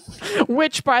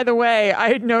 Which, by the way, I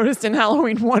had noticed in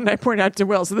Halloween 1, and I pointed out to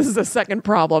Will, so this is a second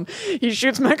problem. He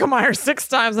shoots Michael Myers 6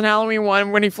 times in Halloween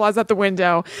 1 when he flies out the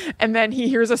window, and then he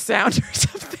hears a sound or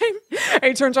something, And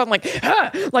he turns around like,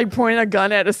 "Ah," like pointing a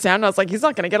gun at a sound. I was like, he's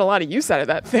not going to get a lot of use out of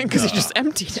that thing because he just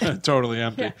emptied it. Totally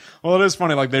empty. Yeah. Well, it is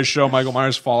funny. Like they show Michael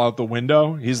Myers fall out the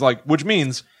window. He's like, which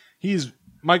means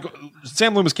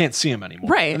Sam Loomis can't see him anymore.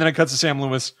 Right. And then it cuts to Sam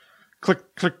Loomis, click,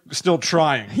 still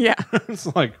trying. Yeah. It's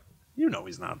like,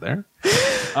 he's not there.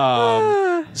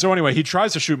 So anyway, he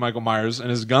tries to shoot Michael Myers and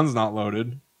his gun's not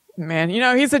loaded. Man,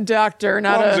 he's a doctor,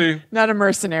 not a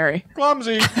mercenary.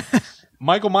 Clumsy.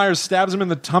 Michael Myers stabs him in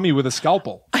the tummy with a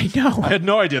scalpel. I know. I had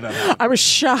no idea that happened. I was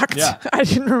shocked. Yeah. I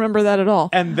didn't remember that at all.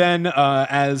 And then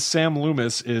as Sam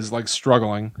Loomis is like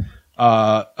struggling,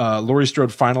 Laurie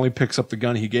Strode finally picks up the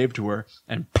gun he gave to her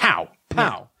and pow,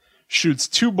 shoots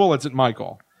 2 bullets at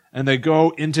Michael. And they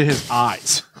go into his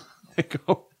eyes. They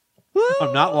go,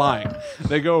 I'm not lying.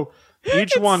 They go,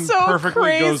 each one so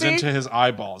perfectly goes crazy. into his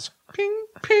eyeballs. Ping,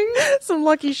 ping. Some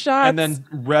lucky shots. And then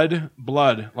red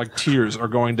blood, like tears, are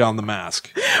going down the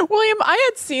mask. William, I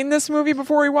had seen this movie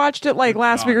before we watched it like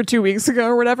last week or 2 weeks ago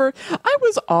or whatever. I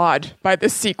was awed by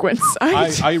this sequence.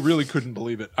 I really couldn't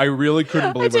believe it. I really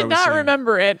couldn't believe I what I did was not seeing.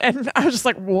 remember it. And I was just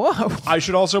like, whoa. I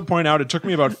should also point out, it took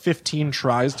me about 15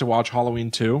 tries to watch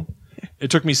Halloween 2.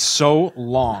 It took me so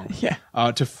long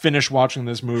to finish watching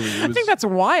this movie. I think that's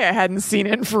why I hadn't seen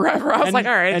it in forever. I was like,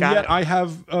 all right, and yet I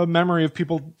have a memory of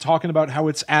people talking about how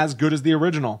it's as good as the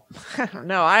original.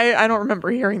 No, I don't remember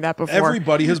hearing that before.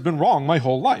 Everybody has been wrong my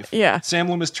whole life. Yeah. Sam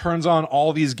Loomis turns on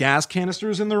all these gas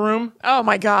canisters in the room. Oh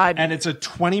my God. And it's a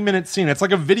 20-minute scene. It's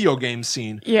like a video game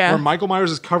scene. Yeah. Where Michael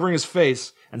Myers is covering his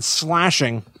face and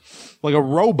slashing like a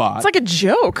robot. It's like a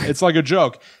joke. It's like a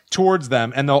joke towards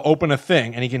them, and they'll open a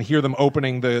thing, and he can hear them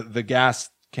opening the gas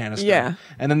canister. Yeah.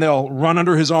 And then they'll run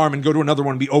under his arm and go to another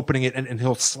one and be opening it, and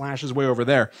he'll slash his way over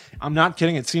there. I'm not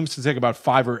kidding. It seems to take about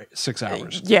 5 or 6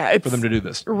 hours it's for them to do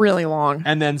this. Really long.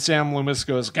 And then Sam Loomis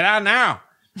goes, "Get out now!"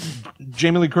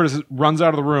 Jamie Lee Curtis runs out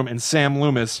of the room, and Sam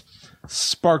Loomis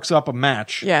sparks up a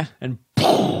match. Yeah. And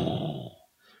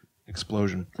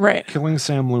explosion. Right. Killing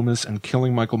Sam Loomis and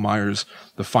killing Michael Myers.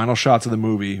 The final shots of the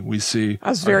movie we see. I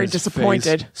was very his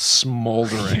disappointed. face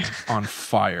smoldering on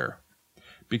fire.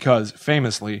 Because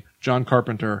famously, John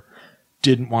Carpenter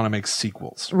didn't want to make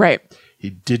sequels. Right. He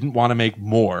didn't want to make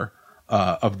more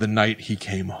of The Night He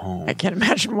Came Home. I can't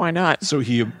imagine why not. So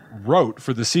he wrote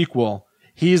for the sequel,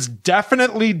 "He's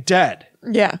definitely dead,"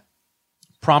 Yeah.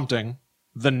 prompting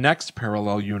the next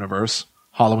parallel universe,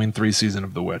 Halloween 3 Season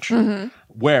of the Witch, Mm-hmm.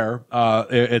 where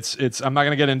it's I'm not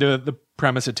going to get into the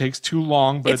premise. It takes too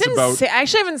long, but it's about... I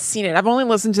actually haven't seen it. I've only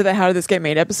listened to the How Did This Get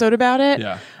Made episode about it.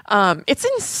 Yeah. It's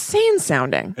insane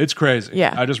sounding. It's crazy.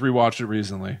 Yeah. I just rewatched it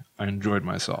recently. I enjoyed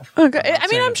myself. Okay. I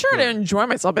mean, I'm sure to enjoy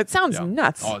myself, but it sounds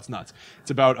nuts. Oh, it's nuts. It's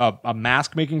about a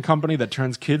mask making company that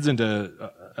turns kids'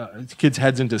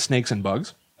 heads into snakes and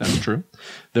bugs. That's true.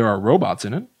 There are robots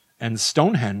in it, and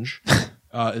Stonehenge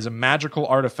is a magical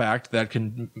artifact that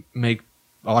can make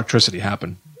electricity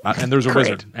happen. And there's a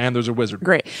wizard. And there's a wizard.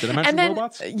 Great. Did I mention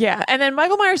robots? Yeah. And then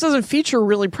Michael Myers doesn't feature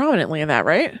really prominently in that,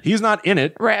 right? He's not in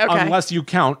it. Right, okay. Unless you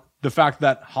count the fact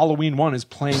that Halloween 1 is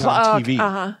playing on TV.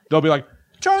 Uh-huh. They'll be like,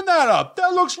 "Turn that up.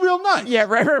 That looks real nice." Yeah,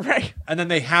 right. And then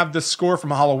they have the score from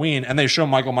Halloween, and they show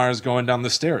Michael Myers going down the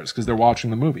stairs because they're watching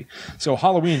the movie. So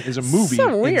Halloween is a movie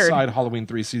So weird. inside Halloween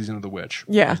 3 Season of the Witch.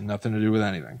 Yeah. It has nothing to do with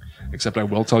anything. Except I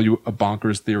will tell you a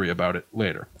bonkers theory about it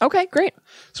later. Okay, great.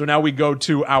 So now we go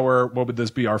to what would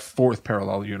this be, our 4th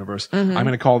parallel universe. I'm going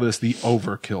to call this the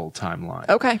Overkill timeline.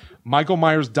 Okay. Michael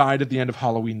Myers died at the end of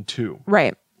Halloween 2.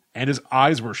 Right. And his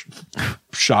eyes were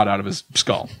shot out of his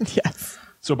skull. Yes.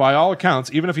 So by all accounts,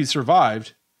 even if he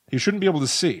survived, he shouldn't be able to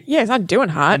see. Yeah, he's not doing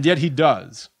hot. And yet he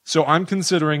does. So I'm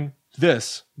considering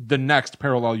this the next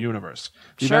parallel universe.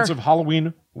 The Sure. events of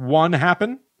Halloween 1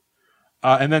 happen,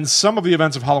 and then some of the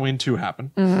events of Halloween 2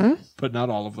 happen, but not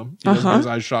all of them. He doesn't get his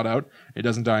eyes shot out. He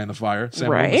doesn't die in the fire.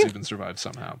 Sam Right. Loomis even survives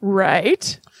somehow.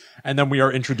 Right. And then we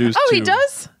are introduced Oh, to... he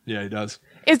does? Yeah, he does.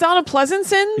 Is Donald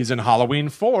Pleasance in? He's in Halloween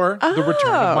 4, The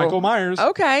Return of Michael Myers.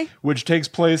 Okay. Which takes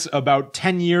place about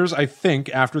 10 years, I think,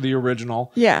 after the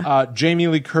original. Yeah. Jamie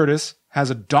Lee Curtis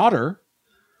has a daughter,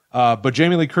 but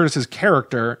Jamie Lee Curtis's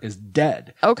character is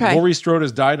dead. Okay. Laurie Strode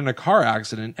has died in a car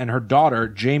accident, and her daughter,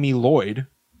 Jamie Lloyd,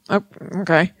 Oh,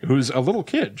 okay. who's a little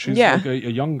kid, she's Yeah. like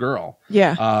a young girl,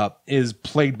 Yeah. is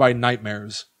plagued by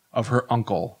nightmares of her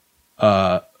uncle,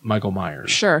 Michael Myers.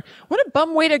 Sure. What a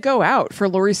bum way to go out for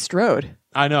Laurie Strode.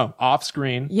 I know, off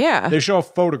screen. Yeah. They show a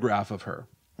photograph of her.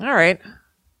 All right.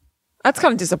 That's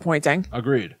kind of disappointing.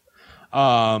 Agreed.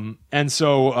 And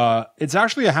so it's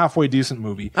actually a halfway decent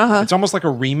movie. It's almost like a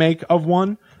remake of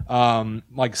one.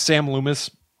 Like Sam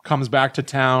Loomis comes back to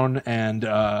town and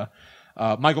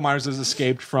Michael Myers has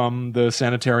escaped from the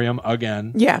sanitarium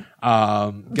again. Yeah.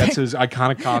 Gets his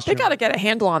iconic costume. They got to get a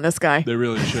handle on this guy. They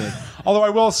really should. Although I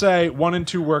will say 1 and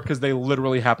 2 work because they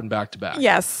literally happen back to back.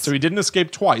 Yes. So he didn't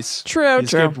escape twice. True, He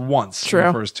escaped once True. in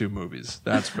the first 2 movies.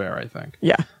 That's fair, I think.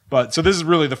 Yeah. But so this is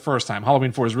really the first time.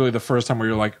 Halloween 4 is really the first time where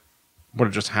you're like, what,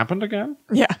 it just happened again?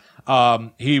 Yeah.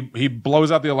 He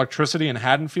blows out the electricity in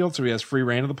Haddonfield, so he has free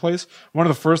reign of the place. One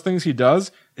of the first things he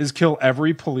does is kill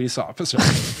every police officer.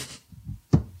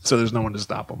 So there's no one to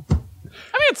stop him. I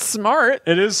mean, it's smart.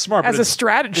 It is smart. As but a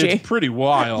strategy. It's pretty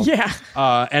wild. Yeah.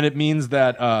 And it means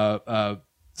that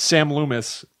Sam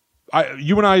Loomis,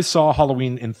 you and I saw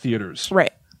Halloween in theaters.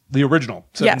 Right. The original,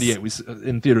 78, Yes.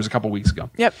 in theaters a couple weeks ago.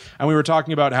 Yep. And we were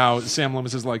talking about how Sam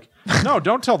Loomis is like, no,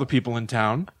 don't tell the people in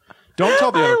town. Don't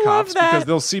tell the I other love cops that. because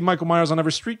they'll see Michael Myers on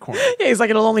every street corner. Yeah, he's like,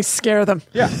 it'll only scare them.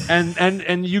 Yeah.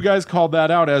 And you guys called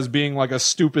that out as being like a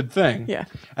stupid thing. Yeah.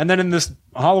 And then in this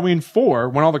Halloween 4,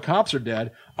 when all the cops are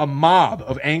dead, a mob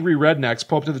of angry rednecks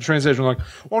pull up to the train station like,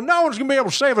 well, no one's going to be able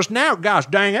to save us now, gosh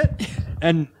dang it.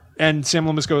 And Sam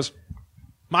Loomis goes,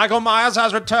 Michael Myers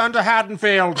has returned to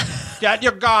Haddonfield. Get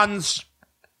your guns.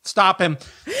 Stop him.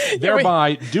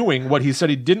 Thereby doing what he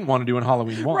said he didn't want to do in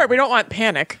Halloween 1. Right, we don't want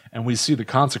panic. And we see the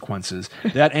consequences.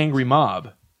 That angry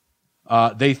mob,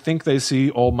 they think they see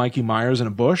old Mikey Myers in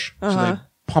a bush, so they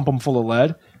pump him full of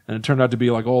lead, and it turned out to be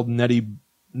like old Nettie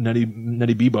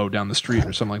Bebo down the street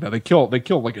or something like that. They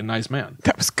kill like a nice man.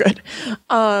 That was good.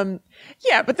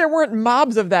 Yeah, but there weren't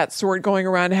mobs of that sort going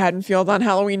around Haddonfield on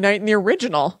Halloween night in the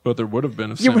original. But there would have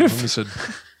been if Sam Loomis had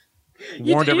warned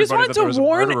You just everybody wanted that there was a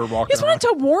murderer you walking just wanted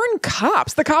around. to warn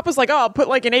cops. The cop was like, "Oh, I'll put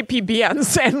like an APB on,"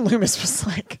 and Loomis was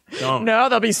like, Don't. "No,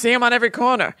 they'll be seeing him on every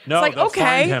corner." No, it's like, they'll okay,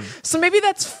 find him. so maybe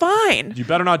that's fine. You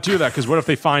better not do that because what if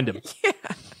they find him? Yeah,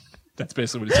 That's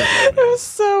basically what he said. it was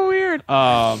so weird.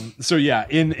 So yeah,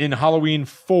 in Halloween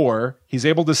 4, he's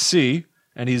able to see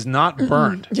and he's not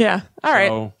burned. Yeah, all right.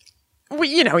 So Well,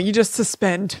 you just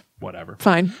suspend. whatever.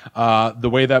 Fine. The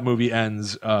way that movie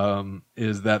ends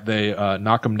is that they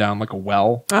knock him down like a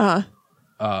well.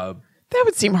 That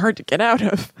would seem hard to get out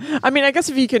of. I mean, I guess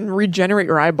if you can regenerate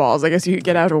your eyeballs, I guess you could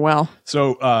get out of well.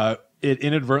 So it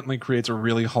inadvertently creates a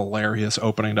really hilarious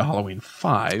opening to Halloween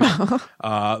 5.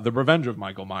 The Revenge of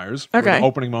Michael Myers. Where Okay. the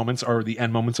opening moments are the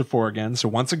end moments of 4 again. So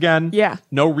once again, Yeah.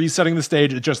 no resetting the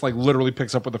stage. It just like literally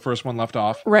picks up where the first one left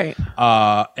off. Right.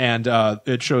 And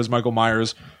it shows Michael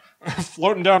Myers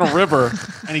floating down a river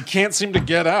and he can't seem to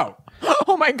get out.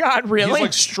 Oh my God, really? He's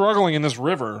like struggling in this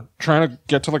river, trying to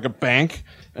get to like a bank,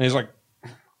 and he's like,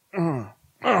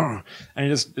 and he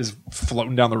just is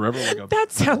floating down the river like a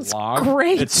That sounds log.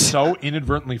 great. It's so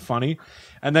inadvertently funny.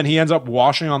 And then he ends up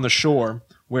washing on the shore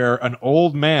where an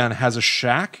old man has a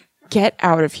shack Get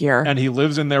out of here. and he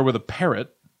lives in there with a parrot.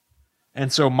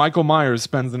 And so Michael Myers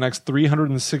spends the next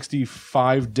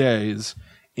 365 days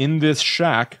in this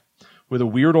shack with a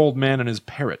weird old man and his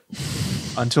parrot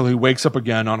until he wakes up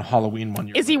again on Halloween 1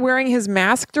 year. Is he wearing his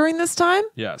mask during this time?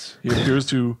 Yes. He appears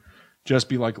to just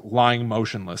be like lying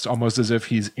motionless, almost as if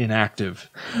he's inactive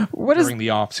during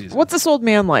the off season. What's this old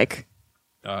man like?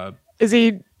 Is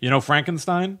he? You know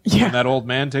Frankenstein? Yeah. When that old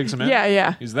man takes him in? Yeah,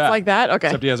 yeah. He's that. Like that? Okay.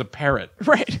 Except he has a parrot.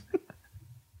 Right.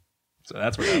 So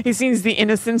that's what happens. He sees the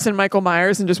innocence in Michael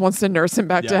Myers and just wants to nurse him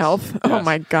back to Yes. health. Oh Yes.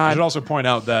 my I God. should also point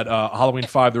out that Halloween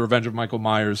 5, The Revenge of Michael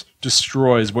Myers,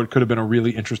 destroys what could have been a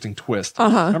really interesting twist.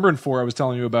 Remember in 4, I was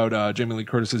telling you about Jamie Lee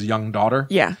Curtis's young daughter?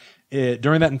 Yeah.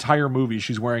 During that entire movie,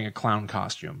 she's wearing a clown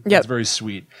costume. Yep. It's very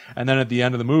sweet. And then at the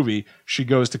end of the movie, she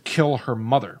goes to kill her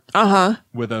mother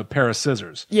with a pair of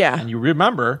scissors. Yeah. And you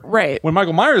remember, Right. when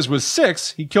Michael Myers was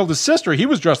 6, he killed his sister. He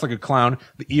was dressed like a clown.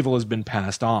 The evil has been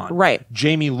passed on. Right.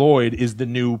 Jamie Lloyd is the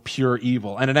new pure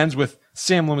evil. And it ends with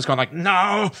Sam Loomis going like,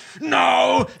 no,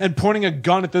 no, and pointing a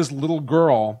gun at this little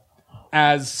girl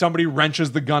as somebody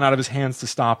wrenches the gun out of his hands to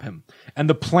stop him. And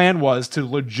the plan was to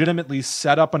legitimately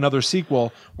set up another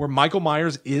sequel where Michael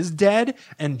Myers is dead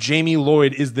and Jamie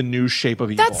Lloyd is the new shape of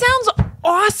evil. That sounds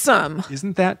awesome.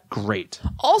 Isn't that great?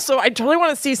 Also, I totally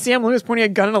want to see Sam Loomis pointing a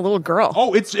gun at a little girl.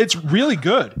 Oh, it's really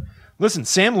good. Listen,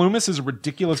 Sam Loomis is a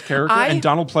ridiculous character I and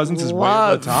Donald Pleasance is way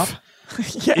over the top.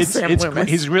 Yes, Sam Loomis.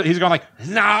 He's going like,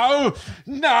 no,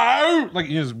 like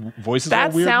his voice is all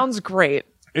That weird. sounds great.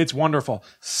 It's wonderful.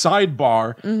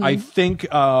 Sidebar, I think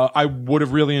I would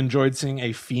have really enjoyed seeing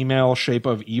a female shape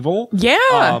of evil.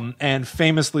 Yeah. And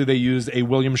famously, they used a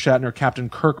William Shatner Captain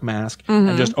Kirk mask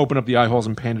and just opened up the eye holes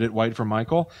and painted it white for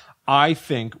Michael. I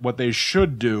think what they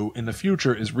should do in the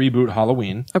future is reboot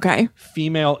Halloween. Okay.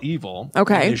 Female evil.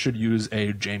 Okay. And they should use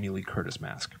a Jamie Lee Curtis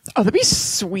mask. Oh, that'd be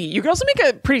sweet. You could also make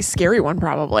a pretty scary one,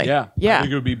 probably. Yeah. I Yeah.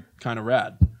 think it would be kind of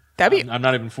rad. That'd be. I'm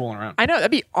not even fooling around. I know,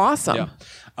 that'd be awesome.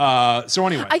 Yeah. So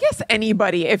anyway, I guess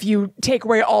anybody, if you take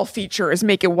away all features,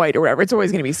 make it white or whatever, it's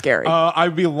always going to be scary.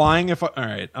 I'd be lying if all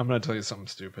right, I'm going to tell you something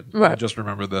stupid. What? I just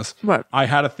remembered this. What? I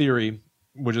had a theory,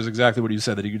 which is exactly what you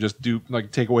said, that you could just do,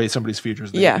 like, take away somebody's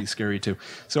features. They'd be scary too.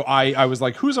 So I was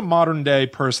like, who's a modern day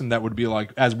person that would be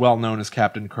like as well known as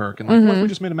Captain Kirk? And like, what if we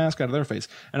just made a mask out of their face?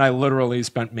 And I literally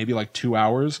spent maybe like 2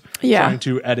 hours trying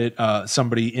to edit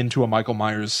somebody into a Michael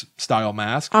Myers style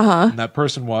mask. And that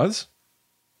person was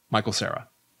Michael Cera.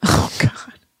 Oh,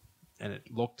 God. And it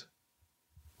looked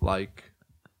like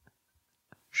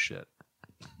shit.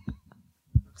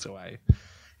 So I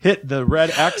hit the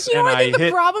red X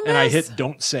I hit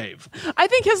don't save. I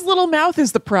think his little mouth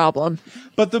is the problem.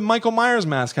 But the Michael Myers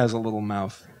mask has a little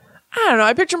mouth. I don't know.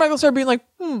 I picture Michael Cera being like,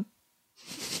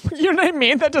 You know what I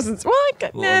mean? That doesn't. Well,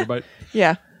 nah.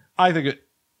 Yeah. I think it.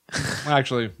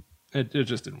 Actually, it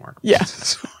just didn't work. Yeah.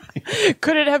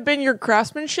 Could it have been your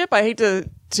craftsmanship? I hate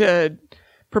to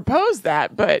propose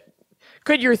that, but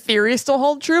could your theory still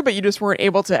hold true, but you just weren't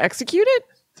able to execute it?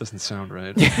 Doesn't sound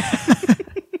right.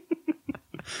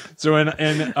 So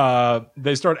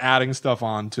they start adding stuff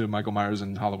on to Michael Myers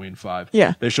in Halloween 5.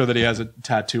 Yeah. They show that he has a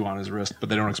tattoo on his wrist, but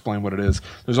they don't explain what it is.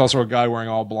 There's also a guy wearing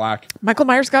all black. Michael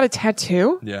Myers got a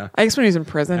tattoo? Yeah. I guess when he was in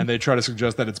prison. And they try to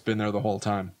suggest that it's been there the whole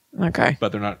time. Okay.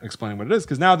 But they're not explaining what it is,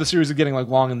 because now the series is getting like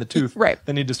long in the tooth. Right.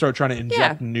 They need to start trying to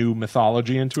inject new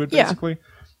mythology into it, basically.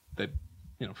 They,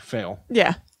 fail.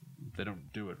 Yeah. They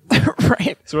don't do it.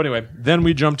 Right. So anyway, then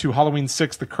we jump to Halloween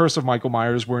 6, The Curse of Michael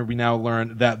Myers, where we now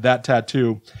learn that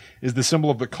tattoo is the symbol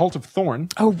of the Cult of Thorn.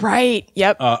 Oh, right.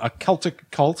 Yep. A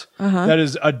Celtic cult. That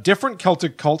is a different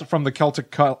Celtic cult from the Celtic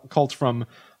cult from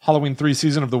Halloween 3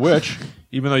 Season of the Witch,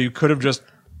 even though you could have just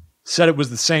said it was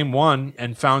the same one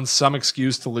and found some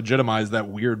excuse to legitimize that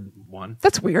weird one.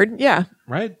 That's weird. Yeah.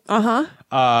 Right?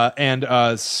 Uh-huh. And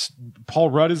Paul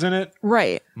Rudd is in it.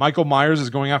 Right. Michael Myers is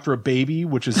going after a baby,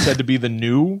 which is said to be the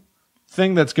new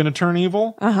thing that's going to turn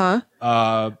evil.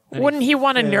 Wouldn't he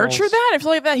want to nurture that? I feel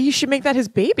like that he should make that his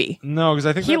baby. No, because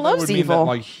I think he that loves would mean evil. that,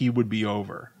 like, he would be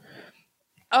over.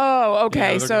 Oh,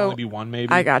 okay. There can only be one,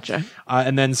 maybe. I gotcha.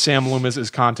 And then Sam Loomis is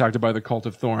contacted by the Cult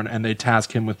of Thorn, and they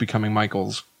task him with becoming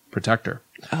Michael's protector.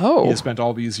 Oh. He has spent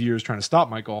all these years trying to stop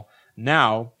Michael.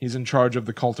 Now he's in charge of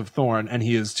the Cult of Thorn, and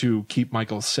he is to keep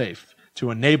Michael safe,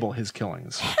 to enable his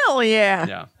killings. Hell yeah.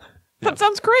 Yeah. That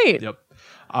sounds great. Yep.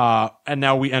 And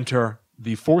now we enter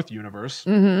the fourth universe,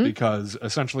 because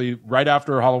essentially right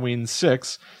after Halloween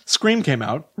 6, Scream came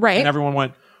out. Right. And everyone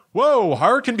went, whoa,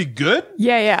 horror can be good?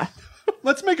 Yeah, yeah.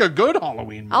 Let's make a good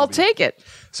Halloween movie. I'll take it.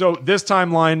 So this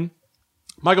timeline,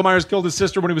 Michael Myers killed his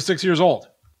sister when he was 6 years old.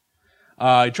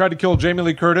 He tried to kill Jamie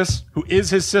Lee Curtis, who is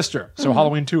his sister. So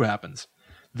Halloween 2 happens.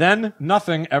 Then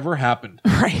nothing ever happened.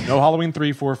 Right. No Halloween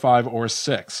 3, 4, 5, or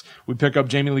 6. We pick up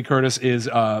Jamie Lee Curtis is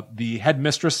the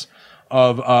headmistress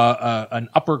of an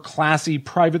upper classy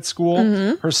private school.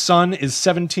 Her son is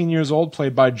 17 years old,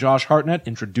 played by Josh Hartnett,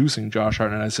 introducing Josh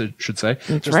Hartnett, I should say.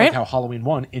 That's just right. like how Halloween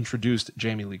 1 introduced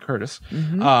Jamie Lee Curtis.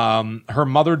 Her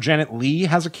mother, Janet Leigh,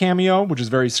 has a cameo, which is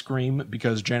very Scream,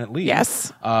 because Janet Leigh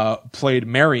played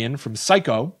Marion from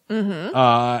Psycho.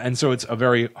 And so it's a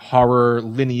very horror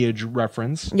lineage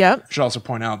reference. Yep. Should also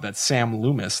point out that Sam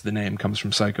Loomis, the name, comes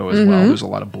from Psycho as well. There's a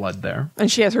lot of blood there.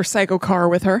 And she has her psycho car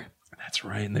with her. That's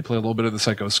right. And they play a little bit of the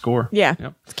Psycho score. Yeah.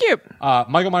 Yep. It's cute.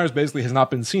 Michael Myers basically has not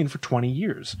been seen for 20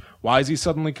 years. Why is he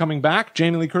suddenly coming back?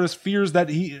 Jamie Lee Curtis fears that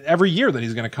every year that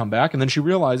he's going to come back. And then she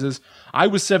realizes, I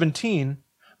was 17.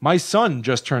 My son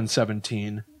just turned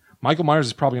 17. Michael Myers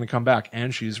is probably going to come back.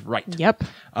 And she's right. Yep.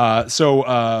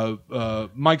 So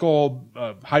Michael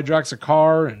hijacks a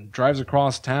car and drives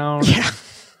across town.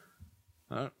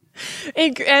 Yeah.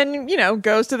 And,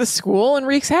 goes to the school and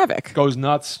wreaks havoc. Goes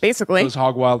nuts. Basically. Goes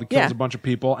hog wild. Kills a bunch of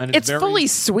people. And it's fully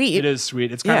sweet. It is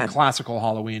sweet. It's kind of classical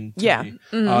Halloween to me.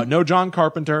 No John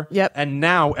Carpenter. Yep. And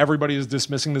now everybody is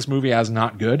dismissing this movie as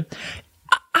not good.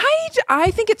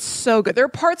 I think it's so good. There are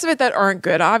parts of it that aren't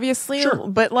good, obviously. Sure.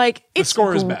 But, the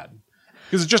score is bad.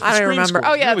 Because it's just the Scream score.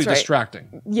 Oh, yeah, it's really that's right.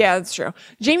 distracting. Yeah, that's true.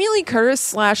 Jamie Lee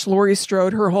Curtis / Laurie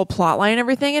Strode, her whole plot line and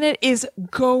everything in it is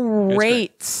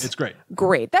great. It's great.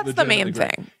 Great. That's the main Legitimately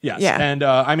great. thing. Yes. Yeah.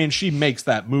 And she makes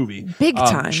that movie. Big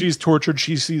time. She's tortured.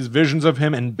 She sees visions of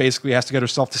him and basically has to get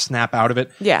herself to snap out of it.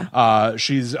 Yeah.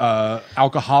 She's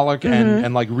alcoholic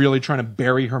and like really trying to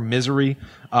bury her misery.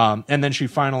 And then she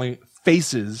finally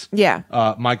faces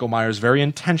Michael Myers very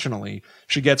intentionally.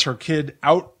 She gets her kid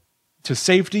out to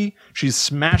safety. She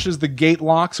smashes the gate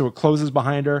lock so it closes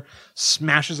behind her,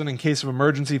 smashes an in case of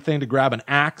emergency thing to grab an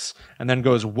axe, and then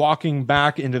goes walking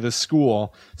back into the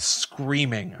school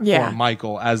screaming for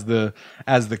Michael as the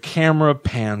camera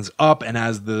pans up and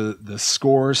as the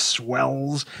score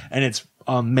swells, and it's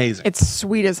amazing. It's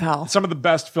sweet as hell. Some of the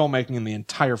best filmmaking in the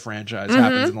entire franchise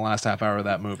happens in the last half hour of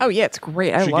that movie. Oh yeah, it's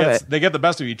great. I love it. They get the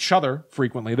best of each other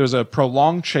frequently. There's a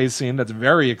prolonged chase scene that's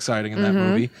very exciting in that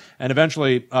movie. And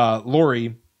eventually,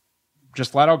 Laurie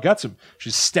just flat out gets him.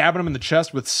 She's stabbing him in the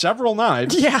chest with several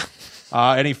knives. Yeah.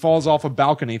 And he falls off a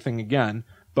balcony thing again.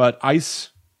 But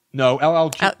LL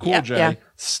Cool J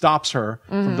stops her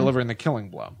from delivering the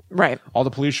killing blow. Right. All the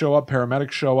police show up.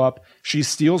 Paramedics show up. She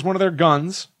steals one of their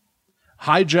guns,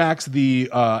 hijacks the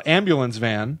ambulance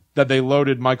van that they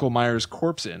loaded Michael Myers'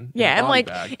 corpse in. Yeah, and like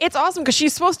bag. It's awesome because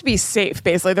she's supposed to be safe.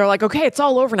 Basically, they're like, "Okay, it's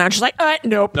all over now." And she's like,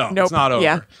 "Nope, no, nope, it's not over.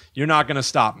 Yeah. You're not going to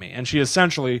stop me." And she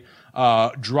essentially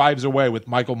drives away with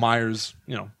Michael Myers',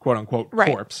 quote unquote,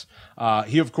 corpse.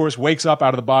 He of course wakes up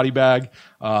out of the body bag,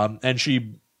 and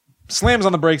she slams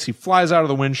on the brakes. He flies out of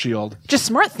the windshield. Just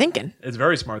smart thinking. It's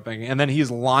very smart thinking. And then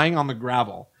he's lying on the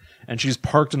gravel, and she's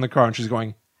parked in the car, and she's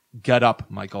going, "Get up,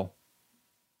 Michael."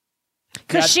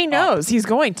 Because she knows he's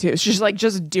going to. She's like,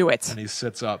 just do it. And he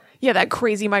sits up. Yeah, that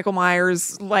crazy Michael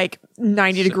Myers, like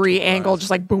 90-degree angle,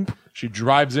 just like boom. She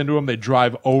drives into him. They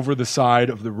drive over the side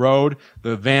of the road.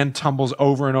 The van tumbles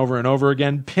over and over and over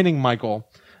again, pinning Michael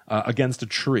against a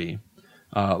tree.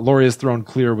 Laurie is thrown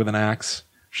clear with an axe.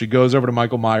 She goes over to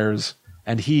Michael Myers,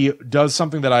 and he does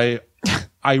something that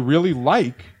I really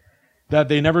like that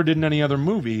they never did in any other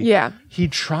movie. Yeah. He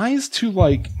tries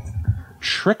to,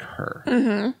 trick her.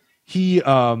 Mm-hmm.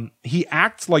 He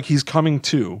acts like he's coming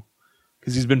to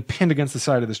because he's been pinned against the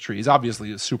side of this tree. He's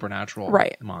obviously a supernatural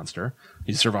monster.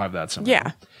 He survived that somehow.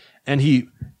 Yeah. And he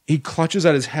clutches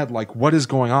at his head like, what is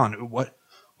going on?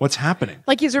 What's happening?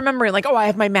 Like he's remembering like, oh, I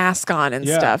have my mask on and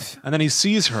stuff. And then he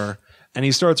sees her and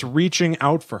he starts reaching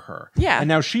out for her. Yeah. And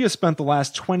now she has spent the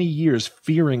last 20 years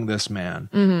fearing this man,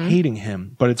 hating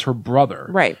him, but it's her brother.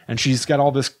 Right. And she's got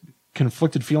all this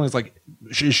conflicted feelings like,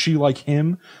 is she like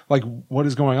him? Like, what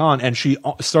is going on? And she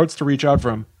starts to reach out for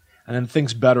him and then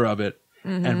thinks better of it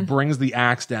and brings the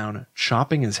axe down,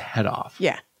 chopping his head off.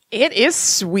 Yeah. It is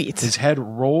sweet. His head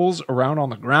rolls around on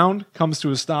the ground, comes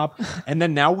to a stop, and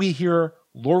then now we hear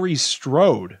Laurie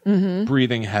Strode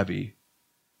breathing heavy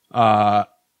and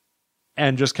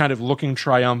just kind of looking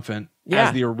triumphant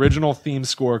as the original theme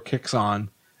score kicks on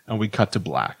and we cut to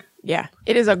black. Yeah.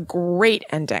 It is a great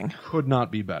ending. Could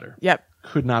not be better. Yep.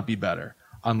 Could not be better.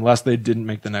 Unless they didn't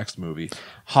make the next movie,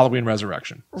 Halloween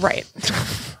Resurrection. Right.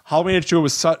 Halloween H2O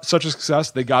was such a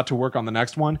success, they got to work on the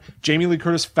next one. Jamie Lee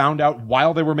Curtis found out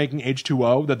while they were making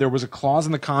H2O that there was a clause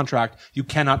in the contract, you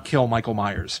cannot kill Michael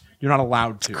Myers. You're not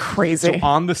allowed to. Crazy. So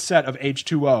on the set of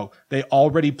H2O, they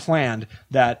already planned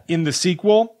that in the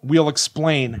sequel, we'll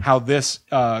explain how this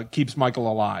keeps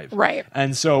Michael alive. Right.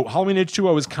 And so Halloween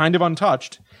H2O is kind of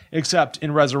untouched, except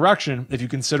in Resurrection, if you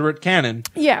consider it canon.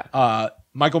 Yeah.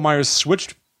 Michael Myers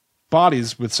switched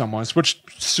bodies with someone,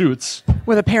 switched suits.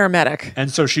 With a paramedic. And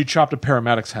so she chopped a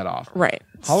paramedic's head off. Right.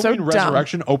 Halloween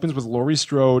Resurrection opens with Laurie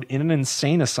Strode in an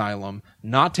insane asylum,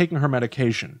 not taking her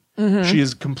medication. She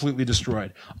is completely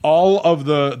destroyed. All of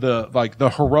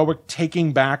the heroic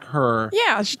taking back her.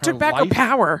 Yeah, she took back her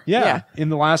power. Yeah. In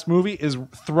the last movie is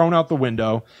thrown out the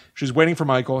window. She's waiting for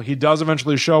Michael. He does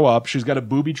eventually show up. She's got a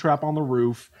booby trap on the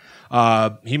roof.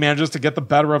 He manages to get the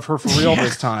better of her for real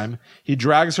this time. He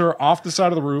drags her off the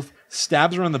side of the roof,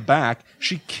 stabs her in the back.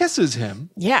 She kisses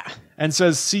him. Yeah. And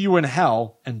says, "See you in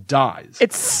hell," and dies.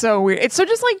 It's so weird. It's so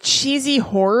just like cheesy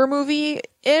horror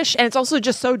movie-ish, and it's also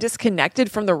just so disconnected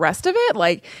from the rest of it.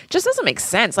 Like, just doesn't make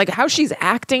sense. Like, how she's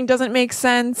acting doesn't make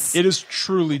sense. It is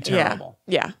truly terrible.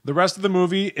 Yeah. The rest of the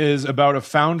movie is about a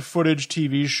found footage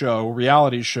TV show,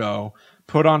 reality show,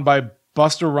 put on by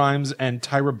Busta Rhymes and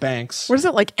Tyra Banks. What is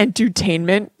it, like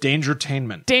entertainment?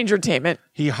 Dangertainment.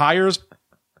 He hires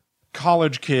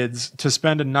college kids to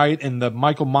spend a night in the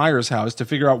Michael Myers house to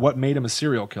figure out what made him a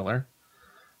serial killer.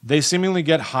 They seemingly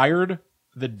get hired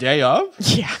the day of.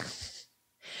 Yeah.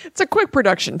 It's a quick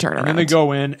production turnaround. And then they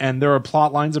go in, and there are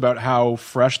plot lines about how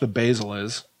fresh the basil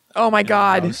is. Oh my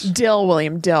God. Dill,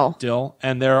 William, Dill. Dill.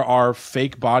 And there are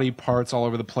fake body parts all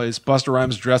over the place. Busta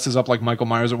Rhymes dresses up like Michael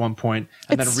Myers at one point,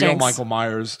 and then real Michael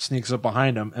Myers sneaks up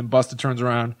behind him, and Busta turns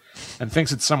around and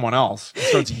thinks it's someone else. He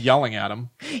starts yelling at him.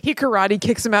 He karate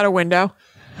kicks him out a window.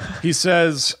 He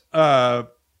says,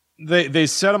 they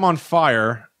set him on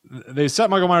fire. They set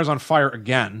Michael Myers on fire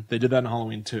again. They did that in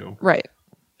Halloween 2. Right.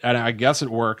 And I guess it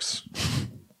works.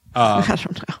 I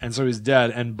don't know. And so he's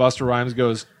dead. And Busta Rhymes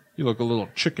goes, You look a little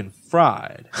chicken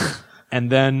fried. And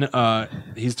then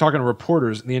he's talking to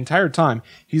reporters. And the entire time,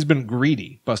 he's been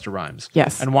greedy, Busta Rhymes.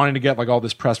 Yes. And wanting to get like all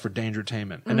this press for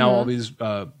Dangertainment. And now all these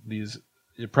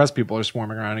press people are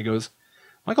swarming around. And he goes,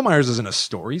 Michael Myers isn't a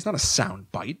story. He's not a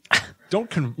sound bite. Don't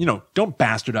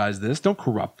bastardize this. Don't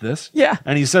corrupt this. Yeah.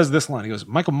 And he says this line. He goes,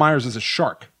 Michael Myers is a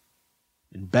shark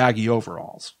in baggy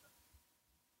overalls.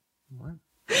 What?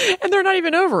 And they're not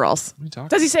even overalls. What are you talking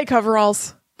Does he say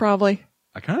coveralls? Probably.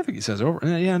 I kind of think he says over.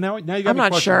 Yeah, now you got I'm me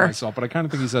not questioning sure. myself, but I kind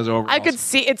of think he says overalls. I could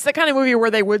see it's the kind of movie where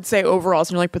they would say overalls,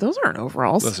 and you're like, but those aren't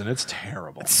overalls. Listen, it's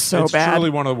terrible. It's so it's bad. It's truly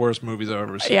one of the worst movies I've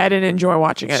ever seen. Yeah, I didn't enjoy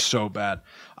watching it. So bad.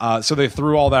 So they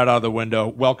threw all that out of the window.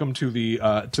 Welcome to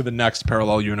the next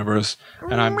parallel universe.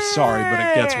 And I'm sorry, but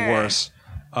it gets worse.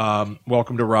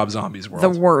 Welcome to Rob Zombie's world.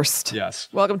 The worst. Yes.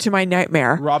 Welcome to my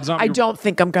nightmare. Rob Zombie. I don't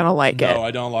think I'm gonna like it. No,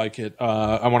 I don't like it.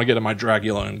 I want to get in my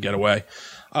Dracula and get away.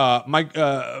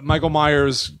 Michael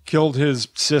Myers killed his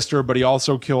sister, but he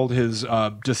also killed his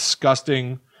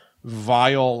disgusting,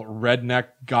 vile redneck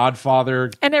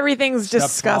godfather, And everything's stepfather,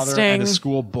 disgusting. and a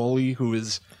school bully who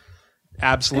is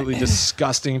absolutely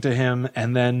disgusting to him.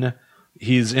 And then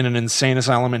he's in an insane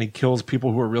asylum and he kills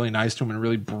people who are really nice to him in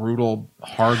really brutal,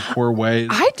 hardcore ways.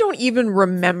 I don't even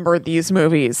remember these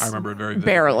movies. I remember it very vividly.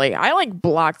 Barely. I like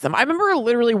blocked them. I remember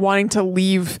literally wanting to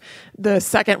leave the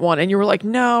second one, and you were like,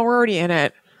 "No, we're already in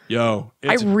it." Yo,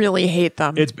 I really hate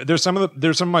them. there's some of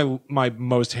my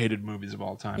most hated movies of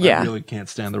all time. Yeah. I really can't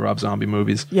stand the Rob Zombie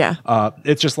movies. Yeah.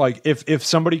 It's just like if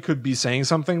somebody could be saying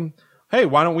something, hey,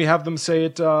 why don't we have them say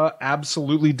it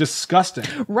absolutely disgusting?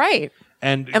 Right.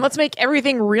 And let's make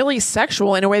everything really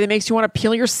sexual in a way that makes you want to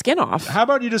peel your skin off. how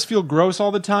about you just feel gross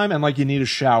all the time and like you need a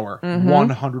shower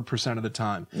 100% of the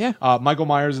time? Yeah. Michael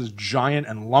Myers is giant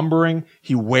and lumbering.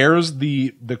 He wears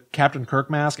the Captain Kirk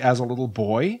mask as a little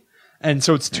boy. And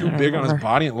so it's too big on his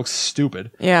body. And it looks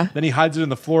stupid. Yeah. Then he hides it in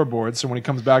the floorboards. So when he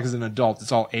comes back as an adult,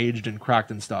 it's all aged and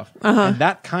cracked and stuff. And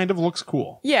that kind of looks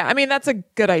cool. Yeah, I mean, that's a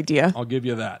good idea. I'll give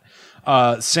you that.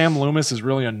 Sam Loomis is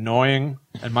really annoying.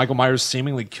 And Michael Myers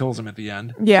seemingly kills him at the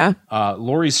end. Yeah.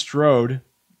 Laurie Strode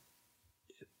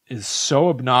is so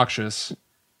obnoxious.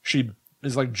 She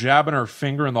is like jabbing her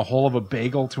finger in the hole of a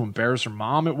bagel to embarrass her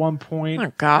mom at one point.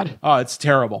 Oh, God. Oh, it's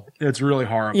terrible. It's really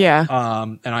horrible. Yeah.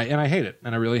 And I hate it.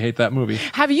 And I really hate that movie.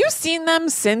 Have you seen them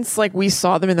since, like, we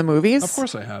saw them in the movies? Of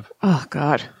course I have. Oh,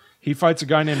 God. He fights a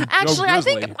guy named Actually, Joe I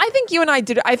Grizzly. think you and I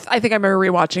did. I think I remember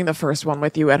rewatching the first one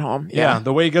with you at home. Yeah,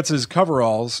 the way he gets his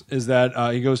coveralls is that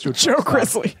he goes to a Joe truck stop,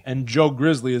 Grizzly. and Joe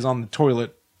Grizzly is on the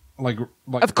toilet, like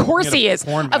Of course looking he at a is.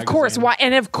 porn Of course. magazine. Why?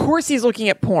 And of course he's looking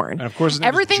at porn. And of course his name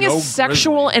is everything Joe is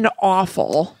sexual Grizzly. and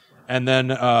awful. And then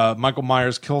Michael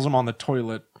Myers kills him on the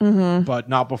toilet, but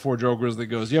not before Joe Grizzly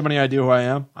goes, "You have any idea who I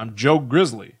am? I'm Joe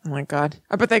Grizzly." Oh my God!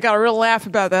 I bet they got a real laugh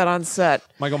about that on set.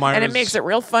 Michael Myers, and it makes it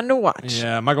real fun to watch.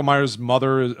 Yeah, Michael Myers'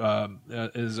 mother she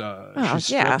yeah.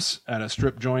 strips at a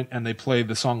strip joint, and they play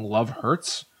the song "Love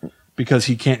Hurts" because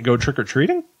he can't go trick or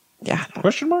treating. Yeah.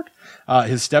 Question mark.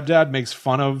 His stepdad makes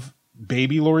fun of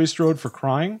baby Laurie Strode for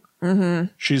crying.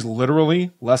 She's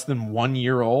literally less than 1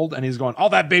 year old, and he's going, "All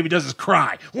that baby does is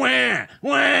cry." Wah,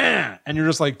 wah. And you're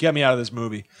just like, "Get me out of this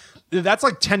movie." That's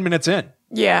like 10 minutes in.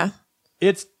 Yeah.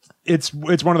 It's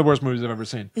one of the worst movies I've ever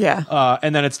seen. Yeah.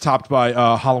 And then it's topped by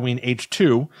Halloween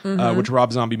H2, which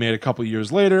Rob Zombie made a couple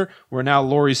years later, where now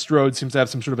Laurie Strode seems to have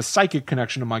some sort of a psychic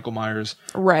connection to Michael Myers.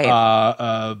 Right.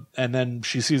 And then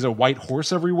she sees a white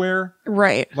horse everywhere,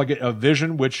 Right. like a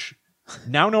vision, which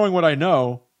now knowing what I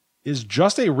know is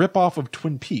just a ripoff of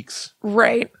Twin Peaks,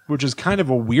 Right. which is kind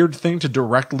of a weird thing to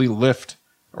directly lift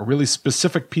a really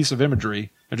specific piece of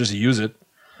imagery and just use it.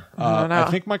 I don't know.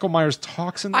 I think Michael Myers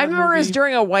talks in that I remember movie. it was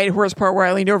during a white horse part where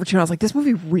I leaned over to you and I was like, "This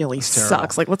movie really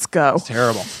sucks. Like, let's go."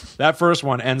 Terrible. That first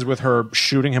one ends with her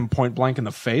shooting him point blank in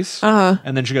the face,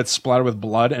 and then she gets splattered with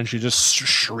blood, and she's just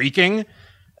shrieking,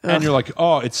 and you're like,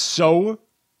 "Oh, it's so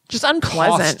Just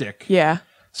unpleasant. caustic." Yeah.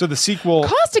 So the sequel,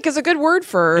 Caustic is a good word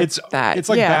for that. It's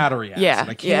like yeah. battery acid. Yeah.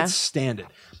 I can't yeah. stand it.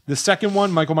 The second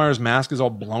one, Michael Myers' mask is all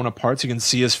blown apart, so you can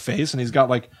see his face, and he's got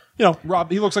like,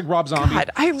 he looks like Rob Zombie. God,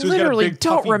 I he's got a literally big,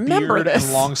 don't puffy remember beard this.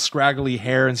 and long, scraggly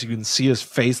hair, and so you can see his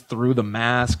face through the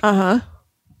mask. Huh.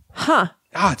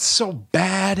 It's so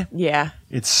bad. Yeah.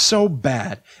 It's so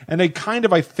bad. And they kind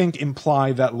of, I think,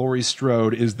 imply that Laurie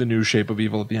Strode is the new shape of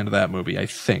evil at the end of that movie, I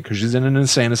think, because she's in an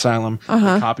insane asylum.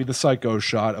 They copy the Psycho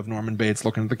shot of Norman Bates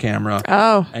looking at the camera.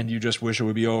 Oh. And you just wish it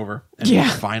would be over. And Yeah.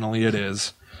 finally it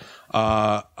is.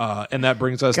 And that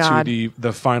brings us God. to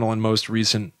the final and most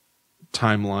recent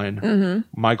timeline.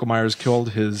 Michael Myers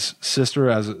killed his sister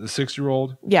as a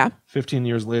 6-year-old. Yeah. 15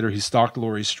 years later, he stalked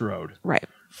Laurie Strode. Right.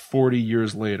 40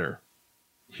 years later,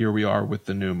 here we are with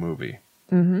the new movie.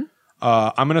 I'm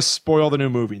going to spoil the new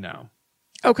movie now.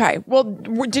 Okay. Well,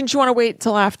 didn't you want to wait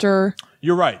till after?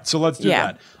 You're right. So let's do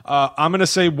that. I'm going to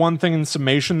say one thing in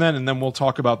summation and then we'll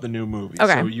talk about the new movie.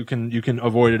 Okay. So you can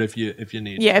avoid it if you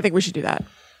need. Yeah, I think we should do that.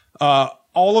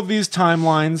 All of these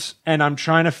timelines, and I'm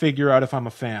trying to figure out if I'm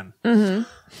a fan.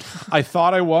 I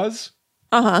thought I was.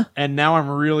 And now I'm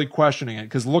really questioning it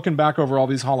because looking back over all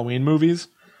these Halloween movies,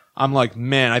 I'm like,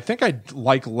 man, I think I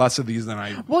like less of these than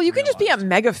I. Well, you can just be a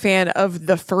mega fan of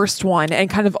the first one and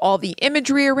kind of all the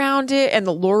imagery around it and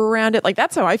the lore around it. Like,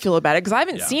 that's how I feel about it because I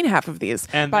haven't seen half of these,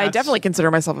 but I definitely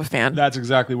consider myself a fan. That's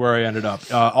exactly where I ended up.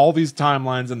 All these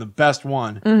timelines, and the best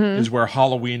one is where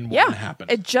Halloween 1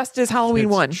 happened. It just is Halloween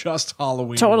 1. Just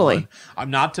Halloween Totally. 1. I'm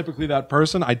not typically that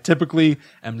person. I typically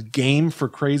am game for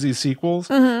crazy sequels,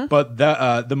 but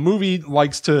the movie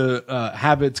likes to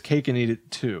have its cake and eat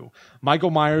it too.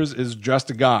 Michael Myers is just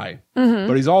a guy,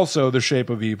 but he's also the shape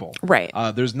of evil. Right.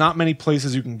 There's not many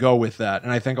places you can go with that,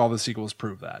 and I think all the sequels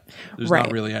prove that. There's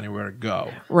not really anywhere to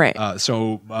go. Right.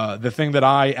 So the thing that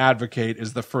I advocate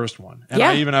is the first one. And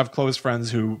I even have close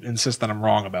friends who insist that I'm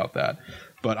wrong about that.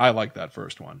 But I like that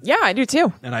first one. Yeah, I do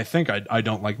too. And I think I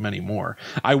don't like many more.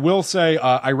 I will say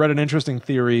I read an interesting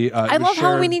theory. I love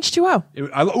Halloween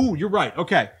H2O. Oh, you're right.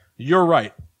 Okay. You're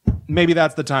right. Maybe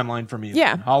that's the timeline for me.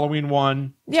 Yeah. Halloween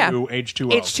 1 to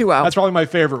H2O. H2O. That's probably my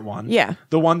favorite one. Yeah.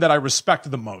 The one that I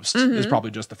respect the most is probably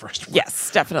just the first one.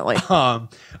 Yes, definitely. The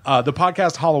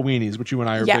podcast Halloweenies, which you and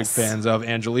I are big fans of.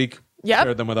 Angelique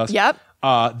shared them with us. Yep.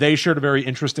 They shared a very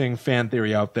interesting fan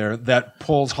theory out there that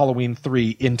pulls Halloween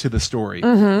 3 into the story.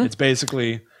 It's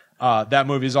basically... that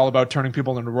movie is all about turning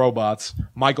people into robots.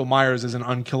 Michael Myers is an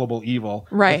unkillable evil.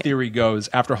 Right. The theory goes,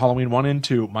 after Halloween 1 and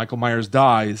 2, Michael Myers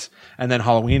dies, and then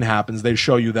Halloween happens. They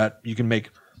show you that you can make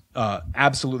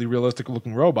absolutely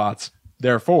realistic-looking robots.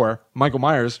 Therefore, Michael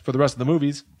Myers, for the rest of the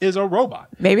movies, is a robot.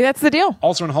 Maybe that's the deal.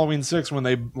 Also in Halloween 6, when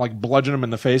they like bludgeon him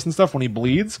in the face and stuff, when he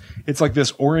bleeds, it's like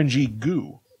this orangey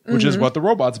goo, which is what the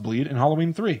robots bleed in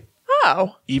Halloween 3.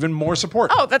 Oh. Even more support.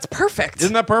 Oh, that's perfect.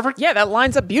 Isn't that perfect? Yeah, that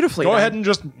lines up beautifully. Go ahead and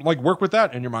just like work with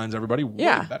that in your minds, everybody.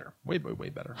 Way better. Way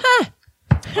better.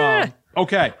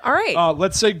 Okay. All right.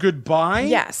 Let's say goodbye.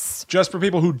 Yes. Just for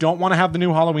people who don't want to have the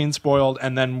new Halloween spoiled,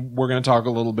 and then we're going to talk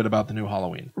a little bit about the new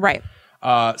Halloween. Right.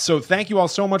 So thank you all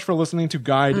so much for listening to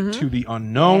Guide to the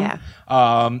Unknown.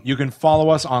 You can follow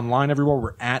us online everywhere.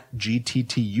 We're at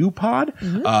GTTU Pod.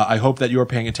 I hope that you are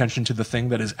paying attention to the thing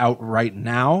that is out right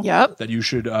now. Yep. That you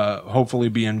should hopefully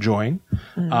be enjoying.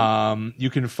 You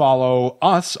can follow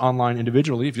us online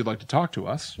individually if you'd like to talk to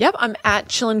us. Yep. I'm at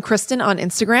Chillin' Kristen on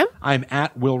Instagram. I'm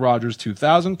at Will Rogers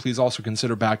 2000. Please also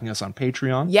consider backing us on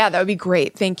Patreon. Yeah, that would be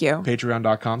great. Thank you.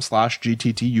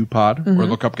 Patreon.com/GTTU Pod, or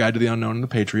look up Guide to the Unknown in the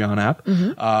Patreon app.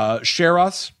 Share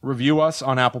us, review us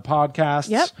on Apple Podcasts.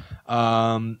 Yep.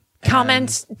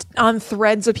 Comment on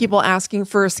threads of people asking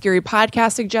for scary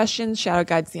podcast suggestions. Shout out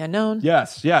Guides to the Unknown.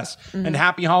 Yes. And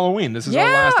happy Halloween. This is our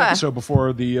last episode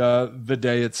before the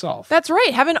day itself. That's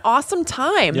right. Have an awesome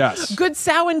time. Yes. Good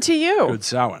Samhain to you. Good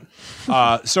Samhain.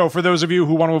 So for those of you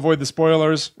who want to avoid the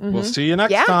spoilers, we'll see you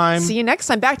next time. See you next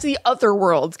time. Back to the other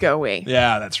world, go we.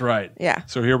 Yeah, that's right. Yeah.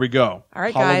 So here we go. All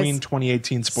right, Halloween guys.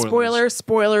 2018 spoilers.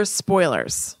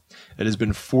 Spoilers. It has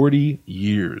been 40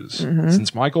 years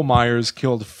since Michael Myers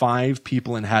killed 5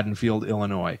 people in Haddonfield,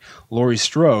 Illinois. Laurie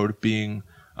Strode being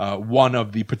one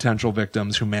of the potential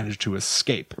victims who managed to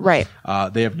escape. Right.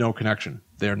 They have no connection.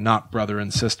 They're not brother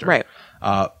and sister. Right.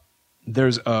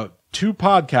 There's 2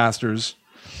 podcasters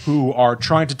who are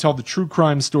trying to tell the true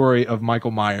crime story of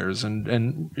Michael Myers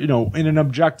and you know, in an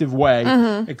objective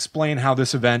way, explain how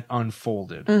this event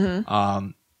unfolded.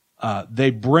 They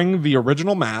bring the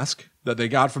original mask that they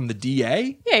got from the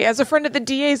DA. Yeah, as a friend of the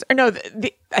DA's, or no,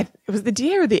 it was the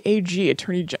DA or the AG,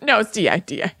 Attorney General. No, it's DA.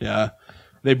 Yeah.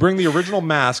 They bring the original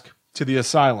mask to the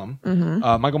asylum.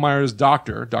 Michael Myers'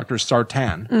 doctor, Dr.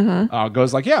 Sartan,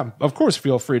 goes like, yeah, of course,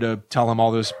 feel free to tell him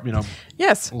all this, you know,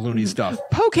 yes, loony stuff.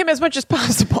 Poke him as much as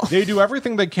possible. They do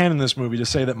everything they can in this movie to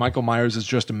say that Michael Myers is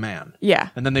just a man.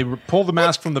 Yeah. And then they pull the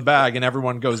mask from the bag and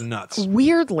everyone goes nuts.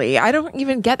 Weirdly, I don't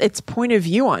even get its point of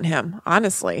view on him,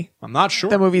 honestly. I'm not sure.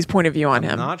 The movie's point of view on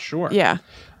him. Not sure. Yeah.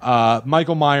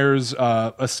 Michael Myers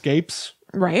escapes.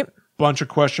 Right. Bunch of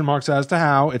question marks as to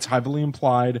how. It's heavily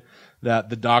implied that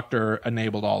the doctor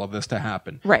enabled all of this to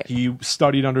happen. Right. He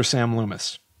studied under Sam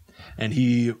Loomis. And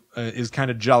he is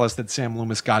kind of jealous that Sam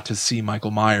Loomis got to see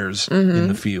Michael Myers in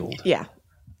the field. Yeah.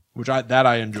 Which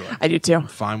I enjoy. I do too. I'm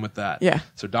fine with that. Yeah.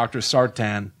 So Dr.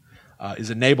 Sartan is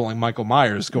enabling Michael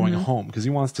Myers going home because he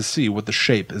wants to see what the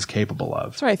shape is capable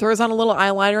of. That's right. Throws on a little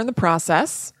eyeliner in the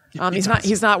process.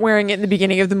 He's not wearing it in the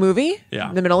beginning of the movie. Yeah.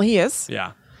 In the middle, he is.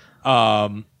 Yeah.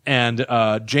 And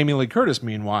Jamie Lee Curtis,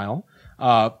 meanwhile,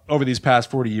 over these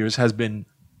past 40 years, has been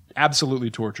absolutely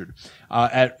tortured.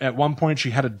 At one point,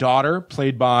 she had a daughter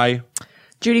played by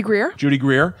Judy Greer. Judy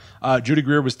Greer. Judy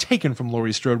Greer was taken from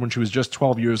Laurie Strode when she was just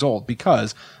 12 years old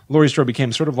because Laurie Strode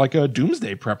became sort of like a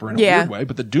doomsday prepper in a weird way.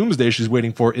 But the doomsday she's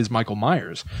waiting for is Michael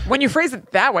Myers. When you phrase it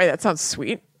that way, that sounds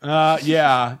sweet.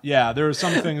 Yeah. There are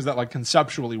some things that like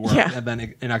conceptually work, and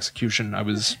then in execution, I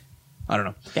don't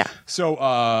know. Yeah.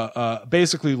 So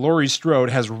basically, Laurie Strode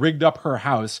has rigged up her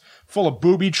house full of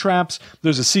booby traps.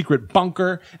 There's a secret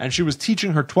bunker, and she was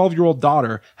teaching her 12-year-old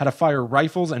daughter how to fire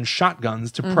rifles and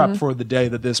shotguns to prep for the day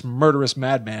that this murderous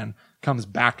madman comes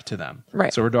back to them.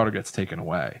 Right. So her daughter gets taken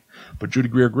away. But Judy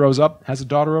Greer grows up, has a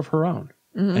daughter of her own.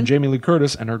 And Jamie Lee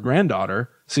Curtis and her granddaughter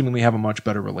seemingly have a much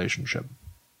better relationship.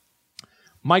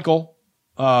 Michael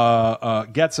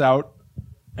gets out,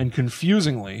 and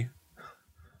confusingly,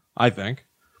 I think,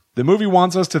 the movie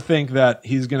wants us to think that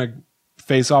he's going to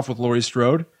face off with Laurie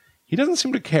Strode. He doesn't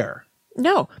seem to care.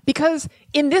 No, because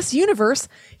in this universe,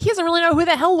 he doesn't really know who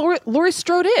the hell Laurie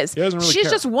Strode is. He doesn't really She's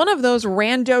care. just one of those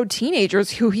rando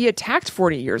teenagers who he attacked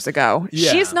 40 years ago.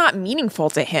 Yeah. She's not meaningful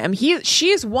to him.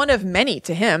 She's one of many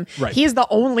to him. Right. He's the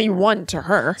only one to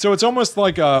her. So it's almost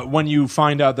like when you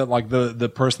find out that like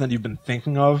the person that you've been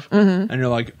thinking of, and you're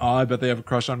like, oh, I bet they have a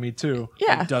crush on me too.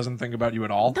 Yeah. And doesn't think about you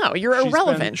at all. No, you're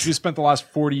irrelevant. She spent the last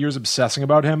 40 years obsessing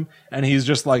about him, and he's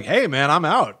just like, hey, man, I'm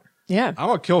out. Yeah. I'm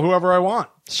going to kill whoever I want.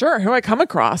 Sure, who I come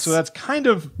across. So that's kind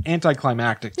of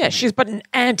anticlimactic. Yeah, she's but an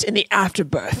ant in the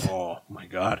afterbirth. Oh, my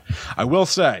God. I will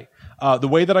say, the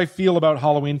way that I feel about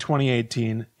Halloween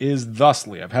 2018 is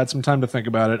thusly. I've had some time to think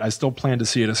about it. I still plan to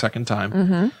see it a second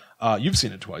time. You've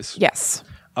seen it twice. Yes.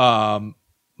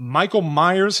 Michael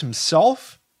Myers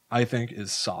himself, I think,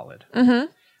 is solid.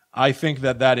 I think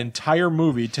that entire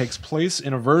movie takes place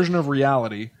in a version of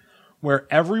reality where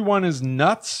everyone is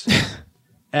nuts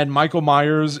and Michael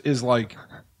Myers is like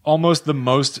almost the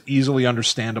most easily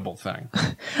understandable thing.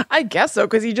 I guess so,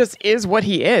 because he just is what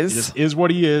he is. He just is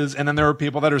what he is, and then there are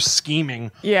people that are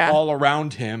scheming all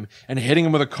around him and hitting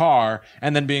him with a car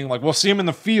and then being like, we'll see him in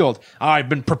the field. I've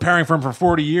been preparing for him for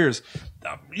 40 years.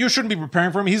 You shouldn't be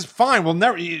preparing for him. He's fine. We'll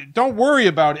never. Don't worry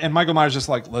about it. And Michael Myers just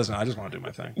like, listen, I just want to do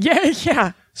my thing.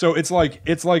 Yeah. So it's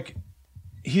like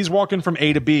he's walking from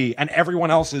A to B, and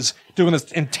everyone else is doing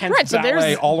this intense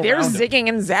ballet all around him. They're zigging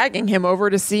and zagging him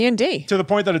over to C and D. To the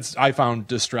point that I found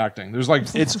distracting. There's like,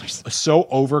 it's so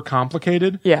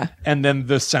overcomplicated. Yeah. And then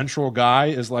the central guy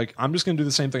is like, I'm just going to do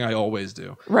the same thing I always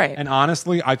do. Right. And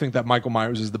honestly, I think that Michael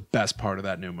Myers is the best part of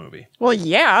that new movie. Well,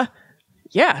 yeah.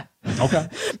 Okay.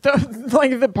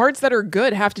 The parts that are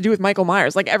good have to do with Michael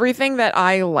Myers. Like everything that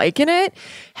I like in it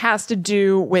has to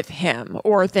do with him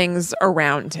or things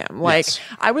around him. Like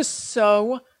I was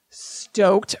so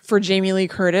stoked for Jamie Lee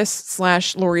Curtis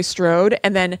 / Laurie Strode,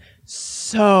 and then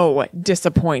so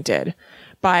disappointed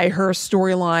by her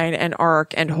storyline and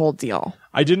arc and whole deal.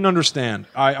 I didn't understand.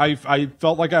 I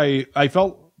felt like I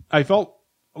felt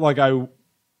like I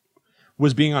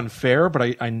was being unfair,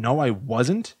 but I know I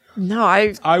wasn't. No,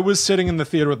 I was sitting in the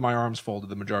theater with my arms folded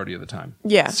the majority of the time.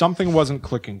 Yeah. Something wasn't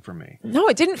clicking for me. No,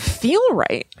 it didn't feel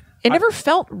right. It never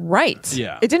felt right.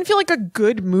 Yeah. It didn't feel like a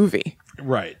good movie.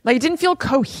 Right. Like, it didn't feel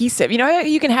cohesive. You know,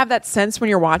 you can have that sense when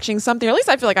you're watching something, or at least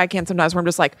I feel like I can sometimes, where I'm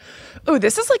just like, oh,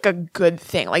 this is like a good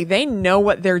thing. Like, they know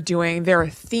what they're doing. There are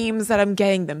themes that I'm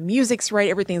getting. The music's right.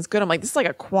 Everything's good. I'm like, this is like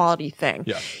a quality thing.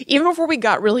 Yeah. Even before we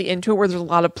got really into it, where there's a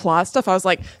lot of plot stuff, I was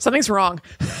like, something's wrong.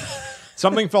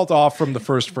 Something felt off from the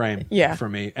first frame for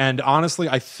me. And honestly,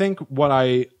 I think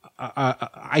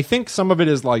I think some of it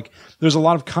is like, there's a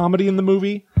lot of comedy in the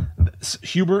movie.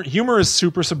 Humor is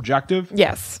super subjective.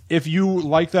 Yes. If you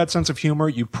like that sense of humor,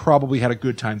 you probably had a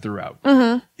good time throughout.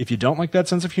 If you don't like that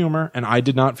sense of humor, and I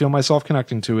did not feel myself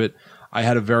connecting to it, I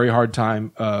had a very hard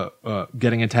time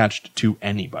getting attached to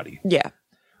anybody. Yeah.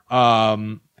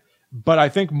 But I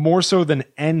think more so than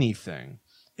anything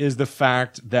is the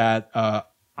fact that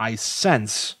I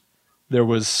sense there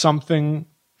was something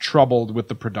troubled with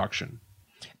the production.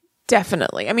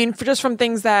 Definitely. I mean, just from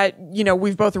things that, you know,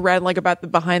 we've both read, like about the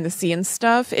behind the scenes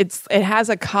stuff, it has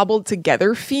a cobbled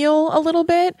together feel a little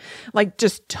bit, like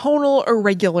just tonal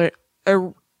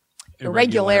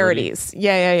irregularities.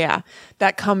 Yeah.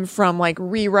 That come from like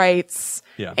rewrites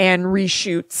and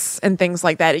reshoots and things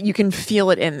like that. You can feel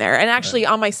it in there. And actually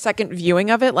on my second viewing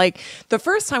of it, like the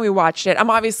first time we watched it, I'm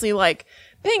obviously like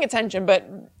paying attention, but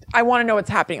I want to know what's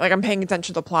happening. Like I'm paying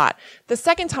attention to the plot. The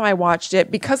second time I watched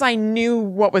it, because I knew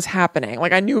what was happening,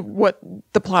 like I knew what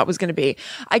the plot was going to be,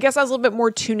 I guess I was a little bit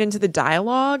more tuned into the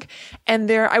dialogue. And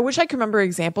I wish I could remember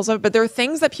examples of it, but there are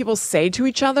things that people say to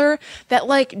each other that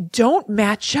like don't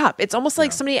match up. It's almost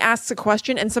like somebody asks a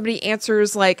question and somebody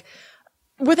answers like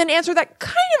with an answer that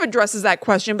kind of addresses that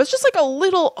question, but it's just like a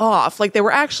little off. Like they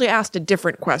were actually asked a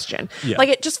different question. Yeah. Like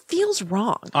it just feels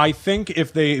wrong. I think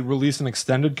if they release an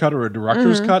extended cut or a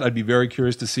director's cut, I'd be very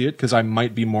curious to see it because I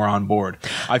might be more on board.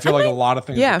 I feel like a lot of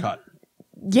things are cut.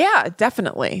 Yeah,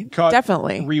 definitely.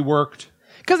 Definitely. Reworked.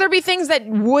 Because there'd be things that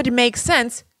would make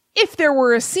sense if there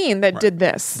were a scene that did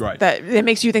this. Right. That it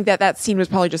makes you think that scene was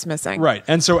probably just missing. Right.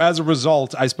 And so as a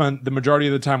result, I spent the majority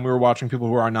of the time we were watching people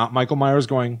who are not Michael Myers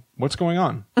going, what's going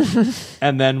on?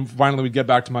 And then finally we'd get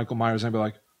back to Michael Myers and I'd be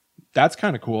like, that's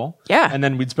kind of cool. Yeah. And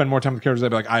then we'd spend more time with characters. I'd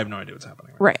be like, I have no idea what's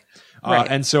happening. Right.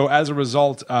 And so as a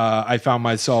result, I found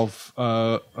myself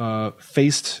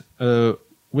faced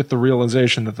with the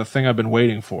realization that the thing I've been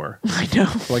waiting for, I know,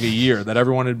 for like a year, that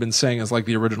everyone had been saying is like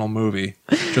the original movie,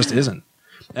 just isn't.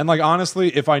 And like honestly,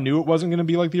 if I knew it wasn't going to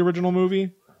be like the original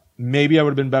movie, maybe I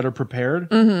would have been better prepared.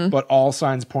 But all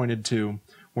signs pointed to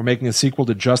we're making a sequel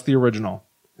to just the original.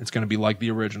 It's going to be like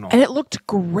the original, and it looked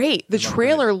great. The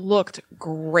trailer looked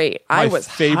great. My I was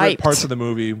favorite hyped. Parts of the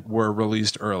movie were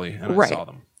released early, and I saw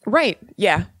them. Right?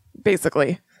 Yeah.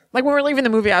 Basically. Like when we were leaving the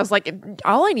movie, I was like,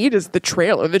 all I need is the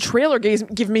trailer. The trailer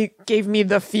gave me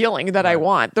the feeling that I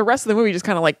want. The rest of the movie just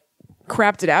kind of like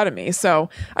crapped it out of me. So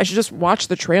I should just watch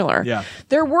the trailer. Yeah.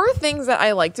 There were things that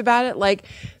I liked about it. Like,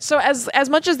 so as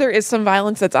much as there is some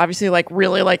violence that's obviously like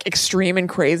really like extreme and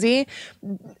crazy,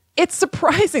 it's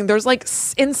surprising. There's like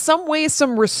in some ways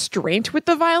some restraint with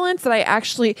the violence that I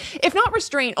actually, if not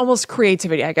restraint, almost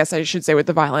creativity, I guess I should say, with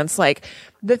the violence. Like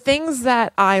the things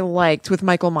that I liked with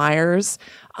Michael Myers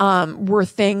were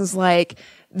things like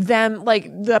them, like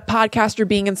the podcaster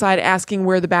being inside asking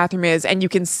where the bathroom is, and you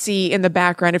can see in the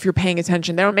background, if you're paying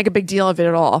attention, they don't make a big deal of it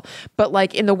at all, but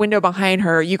like in the window behind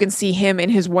her, you can see him in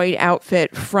his white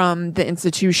outfit from the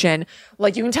institution.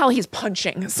 Like you can tell he's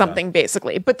punching something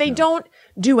basically, but they don't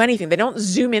do anything. They don't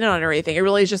zoom in on it or anything. It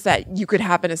really is just that you could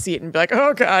happen to see it and be like,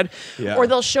 oh God. Yeah. Or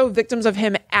they'll show victims of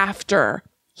him after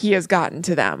he has gotten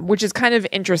to them, which is kind of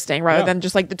interesting rather than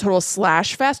just like the total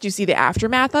slash fest. You see the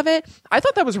aftermath of it. I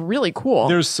thought that was really cool.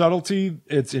 There's subtlety.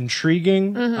 It's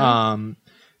intriguing.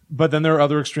 But then there are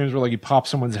other extremes where like you pop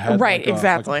someone's head. Right. Like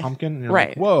exactly. like a pumpkin. And you're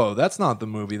like, whoa, that's not the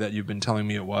movie that you've been telling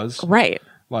me it was. Right.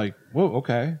 Like, whoa,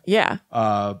 okay. Yeah.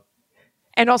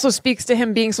 And also speaks to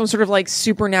him being some sort of like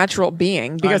supernatural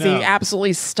being because he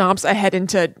absolutely stomps a head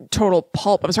into total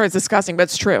pulp. I'm sorry, it's disgusting, but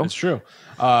it's true. It's true.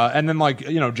 And then like,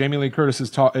 you know, Jamie Lee Curtis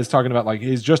is talking about like,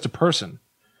 he's just a person.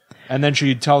 And then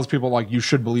she tells people like, you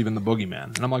should believe in the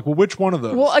boogeyman. And I'm like, well, which one of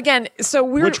those? Well, again, so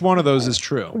which one of those is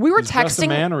true? We were is texting. Just a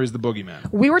man or is the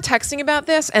boogeyman? We were texting about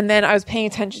this, and then I was paying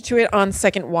attention to it on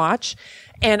second watch,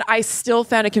 and I still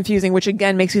found it confusing, which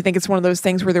again makes me think it's one of those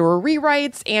things where there were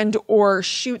rewrites and or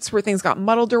shoots where things got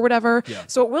muddled or whatever. Yeah.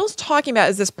 So what Will's talking about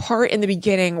is this part in the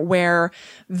beginning where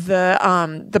the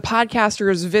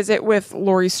podcasters visit with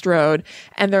Laurie Strode,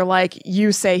 and they're like,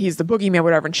 you say he's the boogeyman,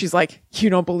 whatever, and she's like, you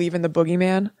don't believe in the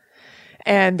boogeyman?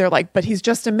 And they're like, but he's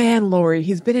just a man, Laurie.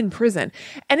 He's been in prison.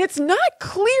 And it's not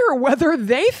clear whether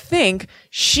they think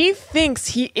she thinks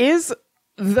he is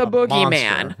the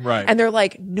boogeyman. Right. And they're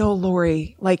like, no,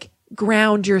 Laurie, like,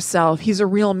 ground yourself. He's a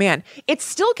real man. It's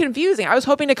still confusing. I was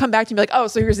hoping to come back to be like, oh,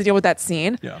 so here's the deal with that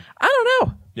scene. Yeah. I don't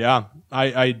know. Yeah.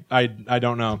 I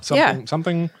don't know.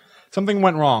 Something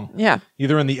went wrong. Yeah.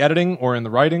 Either in the editing or in the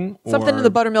writing. Something in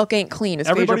the buttermilk ain't clean, as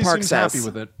Phaedra everybody Park seems says. happy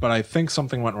with it, but I think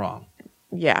something went wrong.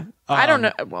 Yeah. I don't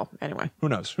know. Well, anyway. Who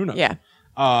knows? Yeah.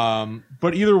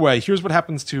 But either way, here's what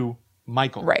happens to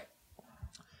Michael. Right.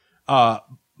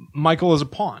 Michael is a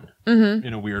pawn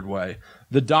in a weird way.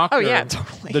 The doctor. Oh, yeah,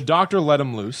 totally. The doctor let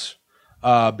him loose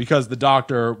because the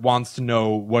doctor wants to know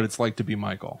what it's like to be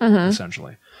Michael,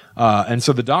 essentially. And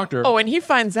so the doctor. Oh, and he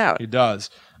finds out. He does.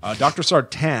 Dr.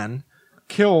 Sartan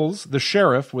kills the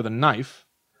sheriff with a knife,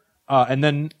 and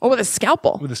then. Oh, with a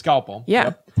scalpel. With a scalpel. Yeah.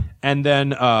 Yep. And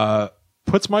then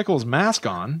puts Michael's mask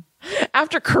on.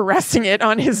 After caressing it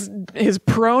on his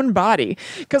prone body.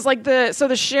 Because like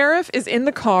the sheriff is in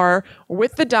the car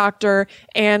with the doctor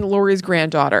and Laurie's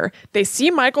granddaughter. They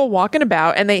see Michael walking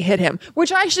about and they hit him,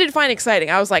 which I actually did find exciting.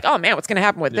 I was like, oh man, what's going to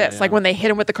happen with this? Yeah. Like when they hit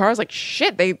him with the car, I was like,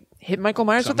 shit, they hit Michael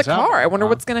Myers with the car. I wonder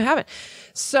what's going to happen.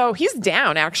 So he's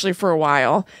down actually for a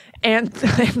while. And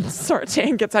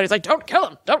Sartan gets out. He's like, don't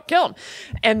kill him.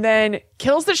 And then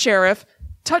kills the sheriff,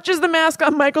 touches the mask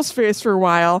on Michael's face for a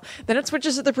while. Then it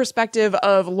switches to the perspective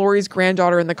of Laurie's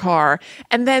granddaughter in the car.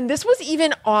 And then this was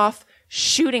even off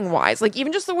shooting wise. Like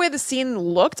even just the way the scene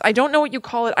looked, I don't know what you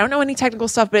call it. I don't know any technical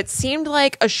stuff, but it seemed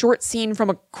like a short scene from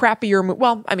a crappier movie.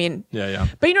 Well, I mean, yeah.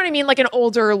 But you know what I mean? Like an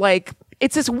older, like,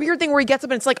 it's this weird thing where he gets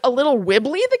up and it's like a little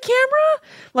wibbly, the camera.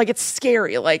 Like it's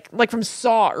scary, like from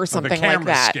Saw or something like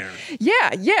that. Scary.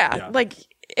 Yeah. Like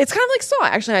it's kind of like Saw,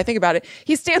 actually, I think about it.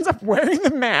 He stands up wearing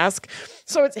the mask.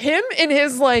 So it's him in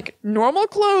his like normal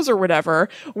clothes or whatever,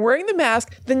 wearing the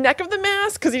mask. The neck of the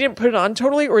mask, because he didn't put it on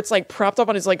totally, or it's like propped up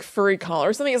on his like furry collar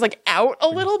or something, is like out a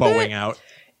little bit. Bowing out.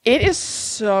 It is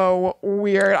so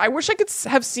weird. I wish I could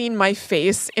have seen my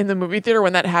face in the movie theater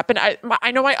when that happened.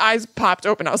 I know my eyes popped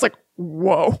open. I was like,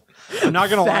 whoa. I'm not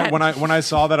going to lie. When I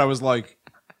saw that, I was like,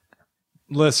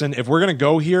 listen, if we're going to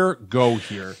go here, go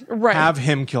here. Right. Have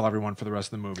him kill everyone for the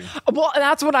rest of the movie. Well,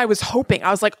 that's what I was hoping.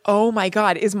 I was like, oh my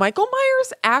God, is Michael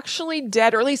Myers actually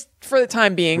dead? Or at least for the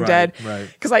time being dead. Right.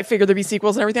 Because I figured there'd be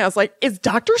sequels and everything. I was like, is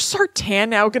Dr. Sartan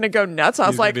now going to go nuts? I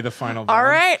was like, be the final all villain.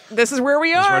 right, this is where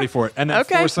we are. He's ready for it. And then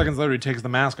Okay. 4 seconds later, he takes the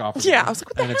mask off. Again, Yeah, I was like,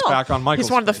 what the hell? And it's back on Michael's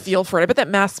Just wanted the face. feel for it. I bet that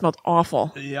mask smelled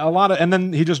awful. Yeah, and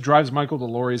then he just drives Michael to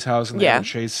Laurie's house and they have a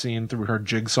chase scene through her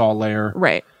jigsaw lair.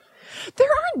 Right. There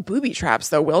aren't booby traps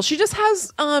though, Will. She just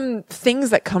has things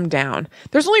that come down.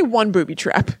 There's only one booby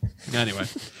trap. Anyway,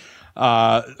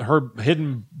 her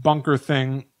hidden bunker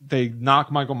thing, they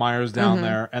knock Michael Myers down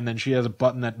there, and then she has a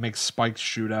button that makes spikes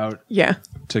shoot out Yeah.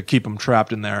 to keep him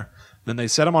trapped in there. Then they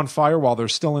set him on fire while they're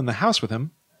still in the house with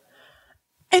him.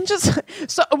 And just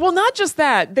not just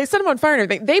that. They set him on fire and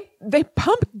everything. They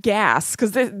pump gas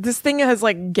because this thing has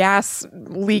like gas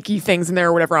leaky things in there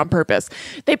or whatever on purpose.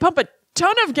 They pump a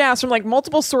ton of gas from like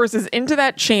multiple sources into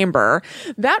that chamber.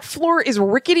 That floor is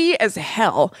rickety as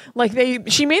hell. Like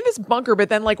she made this bunker, but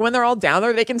then like when they're all down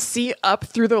there, they can see up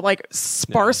through the like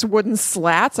sparse wooden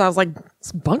slats. I was like,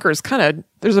 this bunker is kind of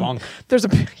there's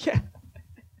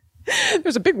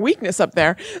a big weakness up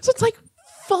there. So it's like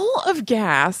full of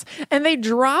gas, and they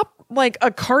drop like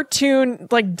a cartoon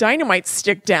like dynamite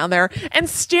stick down there and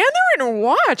stand there and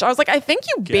watch. I was like, I think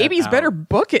you babies better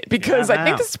book it because I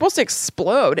think this is supposed to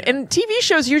explode. And TV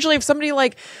shows usually if somebody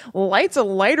like lights a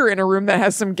lighter in a room that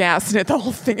has some gas in it, the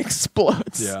whole thing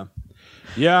explodes.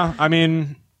 Yeah. I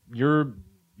mean,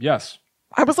 yes.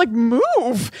 I was like,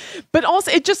 move. But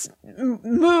also it just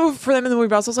moved for them in the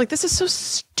movie. I was like, this is so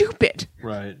stupid.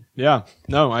 Right. Yeah.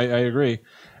 No, I agree.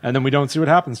 And then we don't see what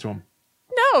happens to him.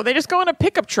 No, they just go in a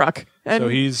pickup truck. And so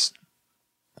he's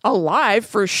alive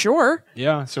for sure.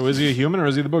 Yeah. So is he a human or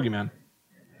is he the boogeyman?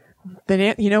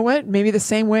 Then you know what? Maybe the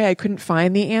same way I couldn't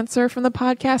find the answer from the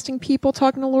podcasting people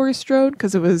talking to Laurie Strode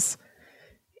because it was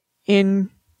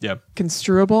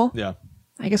inconstruable. Yeah.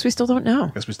 I guess we still don't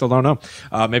know. Guess we still don't know.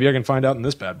 Maybe I can find out in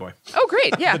this bad boy. Oh,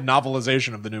 great. Yeah. The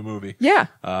novelization of the new movie. Yeah.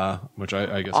 Which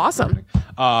I guess awesome.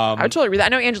 I would totally read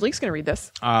that. I know Angelique's going to read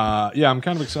this. Yeah, I'm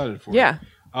kind of excited for it. Yeah.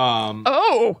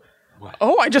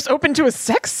 I just opened to a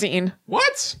sex scene.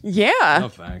 What? Yeah. No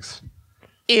thanks.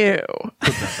 Ew. Put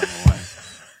that thing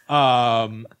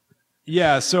away.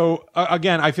 Yeah, so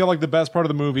again, I feel like the best part of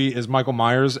the movie is Michael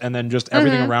Myers, and then just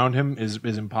everything around him is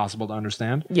impossible to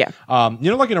understand. Yeah.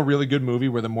 Like in a really good movie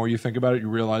where the more you think about it, you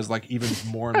realize like even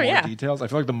more and more details. I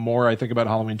feel like the more I think about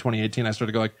Halloween 2018, I start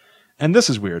to go like, and this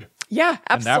is weird. Yeah,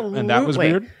 absolutely. And that was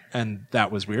weird. And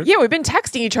that was weird. Yeah, we've been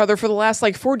texting each other for the last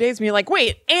like 4 days, being like,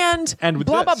 wait, and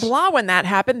blah, blah, blah, when that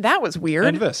happened. That was weird.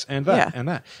 And this, and that, and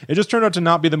that. It just turned out to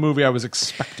not be the movie I was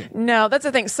expecting. No, that's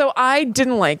the thing. So I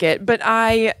didn't like it, but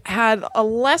I had a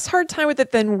less hard time with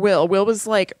it than Will. Will was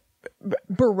like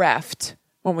bereft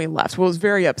when we left. Will was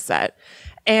very upset.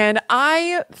 And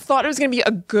I thought it was going to be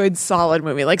a good, solid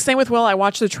movie. Like, same with Will. I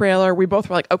watched the trailer. We both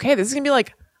were like, okay, this is going to be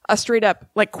like a straight up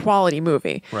like quality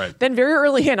movie. Right. Then very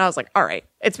early in, I was like, all right,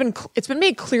 it's been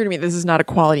made clear to me this is not a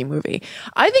quality movie.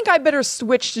 I think I better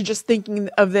switch to just thinking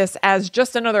of this as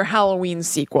just another Halloween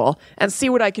sequel and see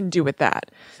what I can do with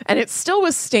that. And it still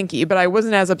was stinky, but I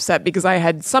wasn't as upset because I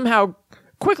had somehow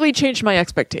quickly changed my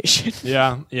expectation.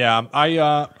 Yeah.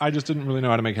 I just didn't really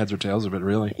know how to make heads or tails of it,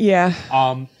 really. Yeah.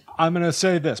 I'm going to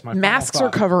say this. Masks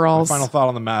or coveralls? My final thought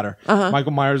on the matter.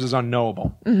 Michael Myers is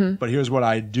unknowable. But here's what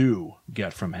I do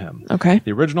get from him. Okay.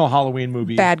 The original Halloween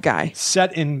movie. Bad guy.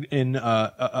 Set in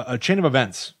a chain of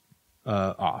events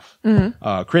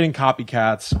creating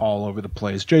copycats all over the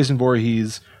place. Jason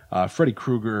Voorhees, Freddy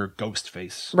Krueger,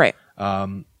 Ghostface. Right.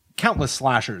 Countless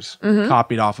slashers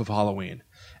copied off of Halloween.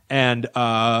 And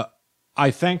I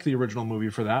thank the original movie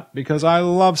for that because I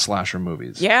love slasher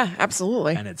movies. Yeah,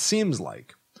 absolutely. And it seems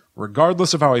like,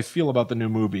 regardless of how I feel about the new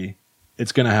movie,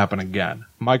 it's going to happen again.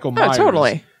 Michael Myers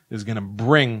is going to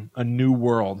bring a new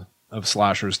world of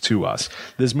slashers to us.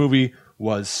 This movie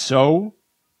was so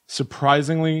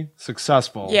surprisingly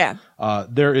successful. Yeah.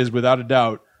 There is, without a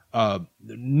doubt,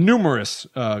 numerous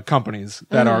companies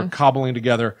that are cobbling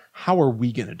together. How are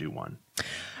we going to do one?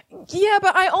 Yeah,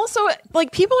 but I also,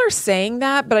 like, people are saying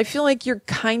that, but I feel like you're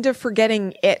kind of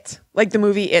forgetting It, like the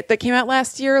movie It that came out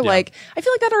last year. Yeah. Like, I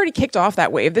feel like that already kicked off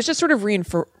that wave. This just sort of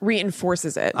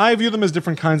reinforces it. I view them as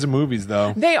different kinds of movies,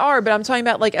 though. They are, but I'm talking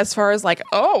about, like, as far as, like,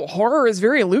 oh, horror is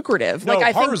very lucrative. No, like,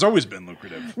 I horror's think, always been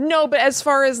lucrative. No, but as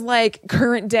far as, like,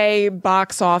 current day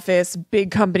box office,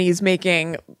 big companies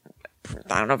making,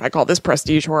 I don't know if I call this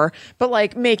prestige horror, but,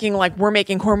 like, we're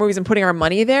making horror movies and putting our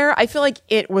money there. I feel like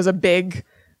It was a big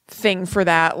thing for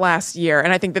that last year,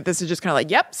 and I think that this is just kind of like,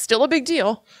 yep, still a big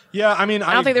deal. Yeah, I mean,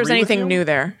 I don't think there's anything new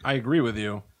there. I agree with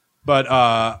you, but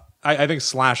I think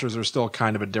slashers are still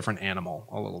kind of a different animal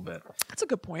a little bit. That's a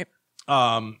good point.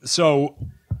 So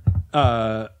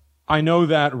I know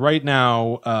that right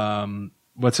now,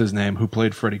 what's his name, who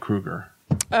played Freddy Krueger?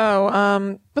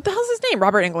 Oh, what the hell's his name?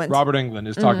 Robert Englund. Robert Englund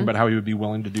is talking about how he would be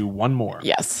willing to do one more.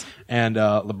 Yes. And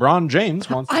LeBron James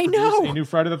wants to produce a new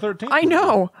Friday the 13th. I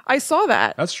know. I saw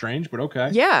that. That's strange, but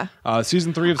okay. Yeah.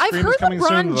 Season 3 of Scream is coming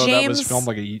soon, though that was filmed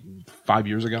like 5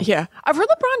 years ago. Yeah. I've heard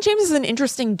LeBron James is an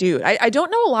interesting dude. I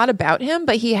don't know a lot about him,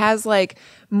 but he has like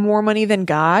more money than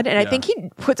God. And I think he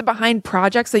puts it behind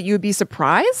projects that you would be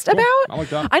surprised about. I like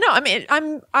that. I know. I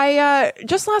mean, I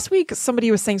just last week,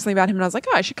 somebody was saying something about him and I was like,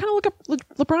 oh, I should kind of look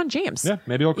up LeBron James. Yeah.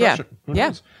 Maybe he'll crush it. Who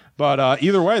knows? But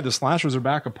either way, the slashers are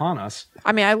back upon us.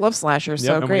 I mean, I love slashers,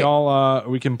 so and great.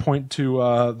 We can point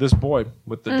to this boy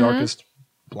with the darkest,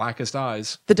 blackest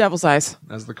eyes. The devil's eyes.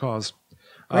 As the cause.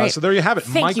 Right. So there you have it.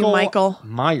 Thank you, Michael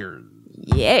Myers.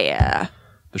 Yeah.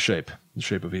 The shape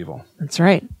of evil. That's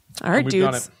right. All right, and we've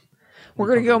done dudes. it. We're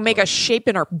going to go make a shape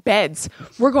in our beds.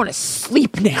 We're going to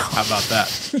sleep now. How about that?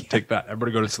 Take that.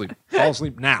 Everybody go to sleep. Fall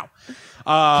asleep now.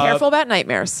 Careful about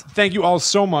nightmares. Thank you all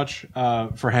so much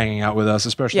for hanging out with us,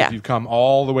 especially if you've come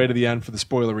all the way to the end for the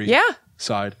spoilery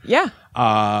side. Yeah.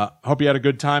 Hope you had a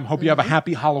good time. Hope you have a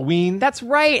happy Halloween. That's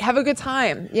right. Have a good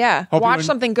time. Yeah. Watch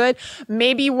something good.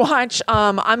 Maybe watch,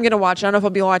 I'm going to watch, I don't know if I'll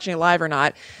be watching it live or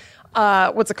not.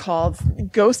 What's it called?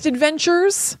 Ghost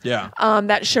Adventures. Yeah.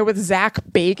 That show with Zach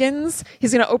Bagans.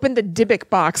 He's going to open the Dybbuk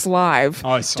box live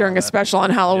during a special on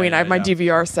Halloween. I have my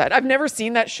DVR set. I've never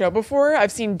seen that show before.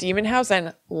 I've seen Demon House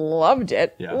and loved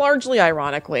it, largely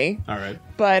ironically. All right.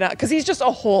 But because he's just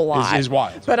a whole lot. He's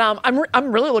wild. But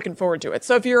I'm really looking forward to it.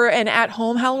 So if you're an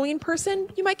at-home Halloween person,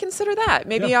 you might consider that.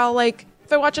 Maybe I'll if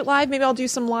I watch it live, maybe I'll do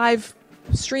some live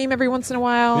stream every once in a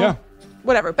while. Yeah.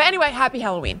 Whatever. But anyway, happy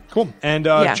Halloween. Cool. And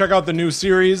check out the new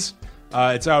series.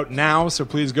 It's out now, so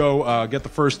please go get the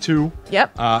first 2.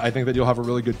 Yep. I think that you'll have a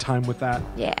really good time with that.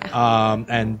 Yeah.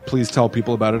 And please tell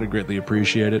people about it. I greatly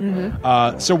appreciate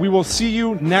it. So we will see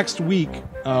you next week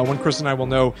when Chris and I will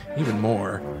know even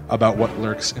more about what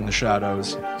lurks in the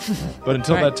shadows. But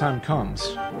until that time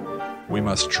comes, we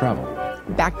must travel.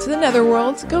 Back to the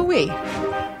netherworld go we.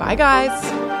 Bye,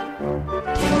 guys.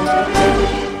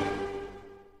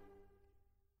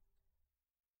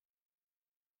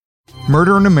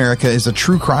 Murder in America is a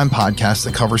true crime podcast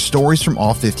that covers stories from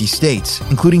all 50 states,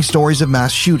 including stories of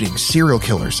mass shootings, serial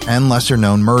killers, and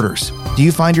lesser-known murders. Do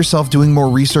you find yourself doing more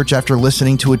research after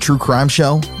listening to a true crime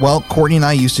show? Well, Courtney and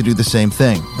I used to do the same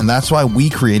thing, and that's why we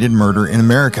created Murder in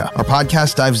America. Our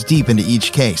podcast dives deep into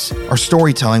each case. Our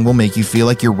storytelling will make you feel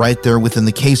like you're right there within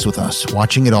the case with us,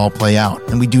 watching it all play out,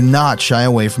 and we do not shy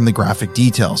away from the graphic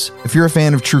details. If you're a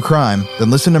fan of true crime,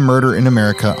 then listen to Murder in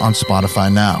America on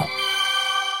Spotify now.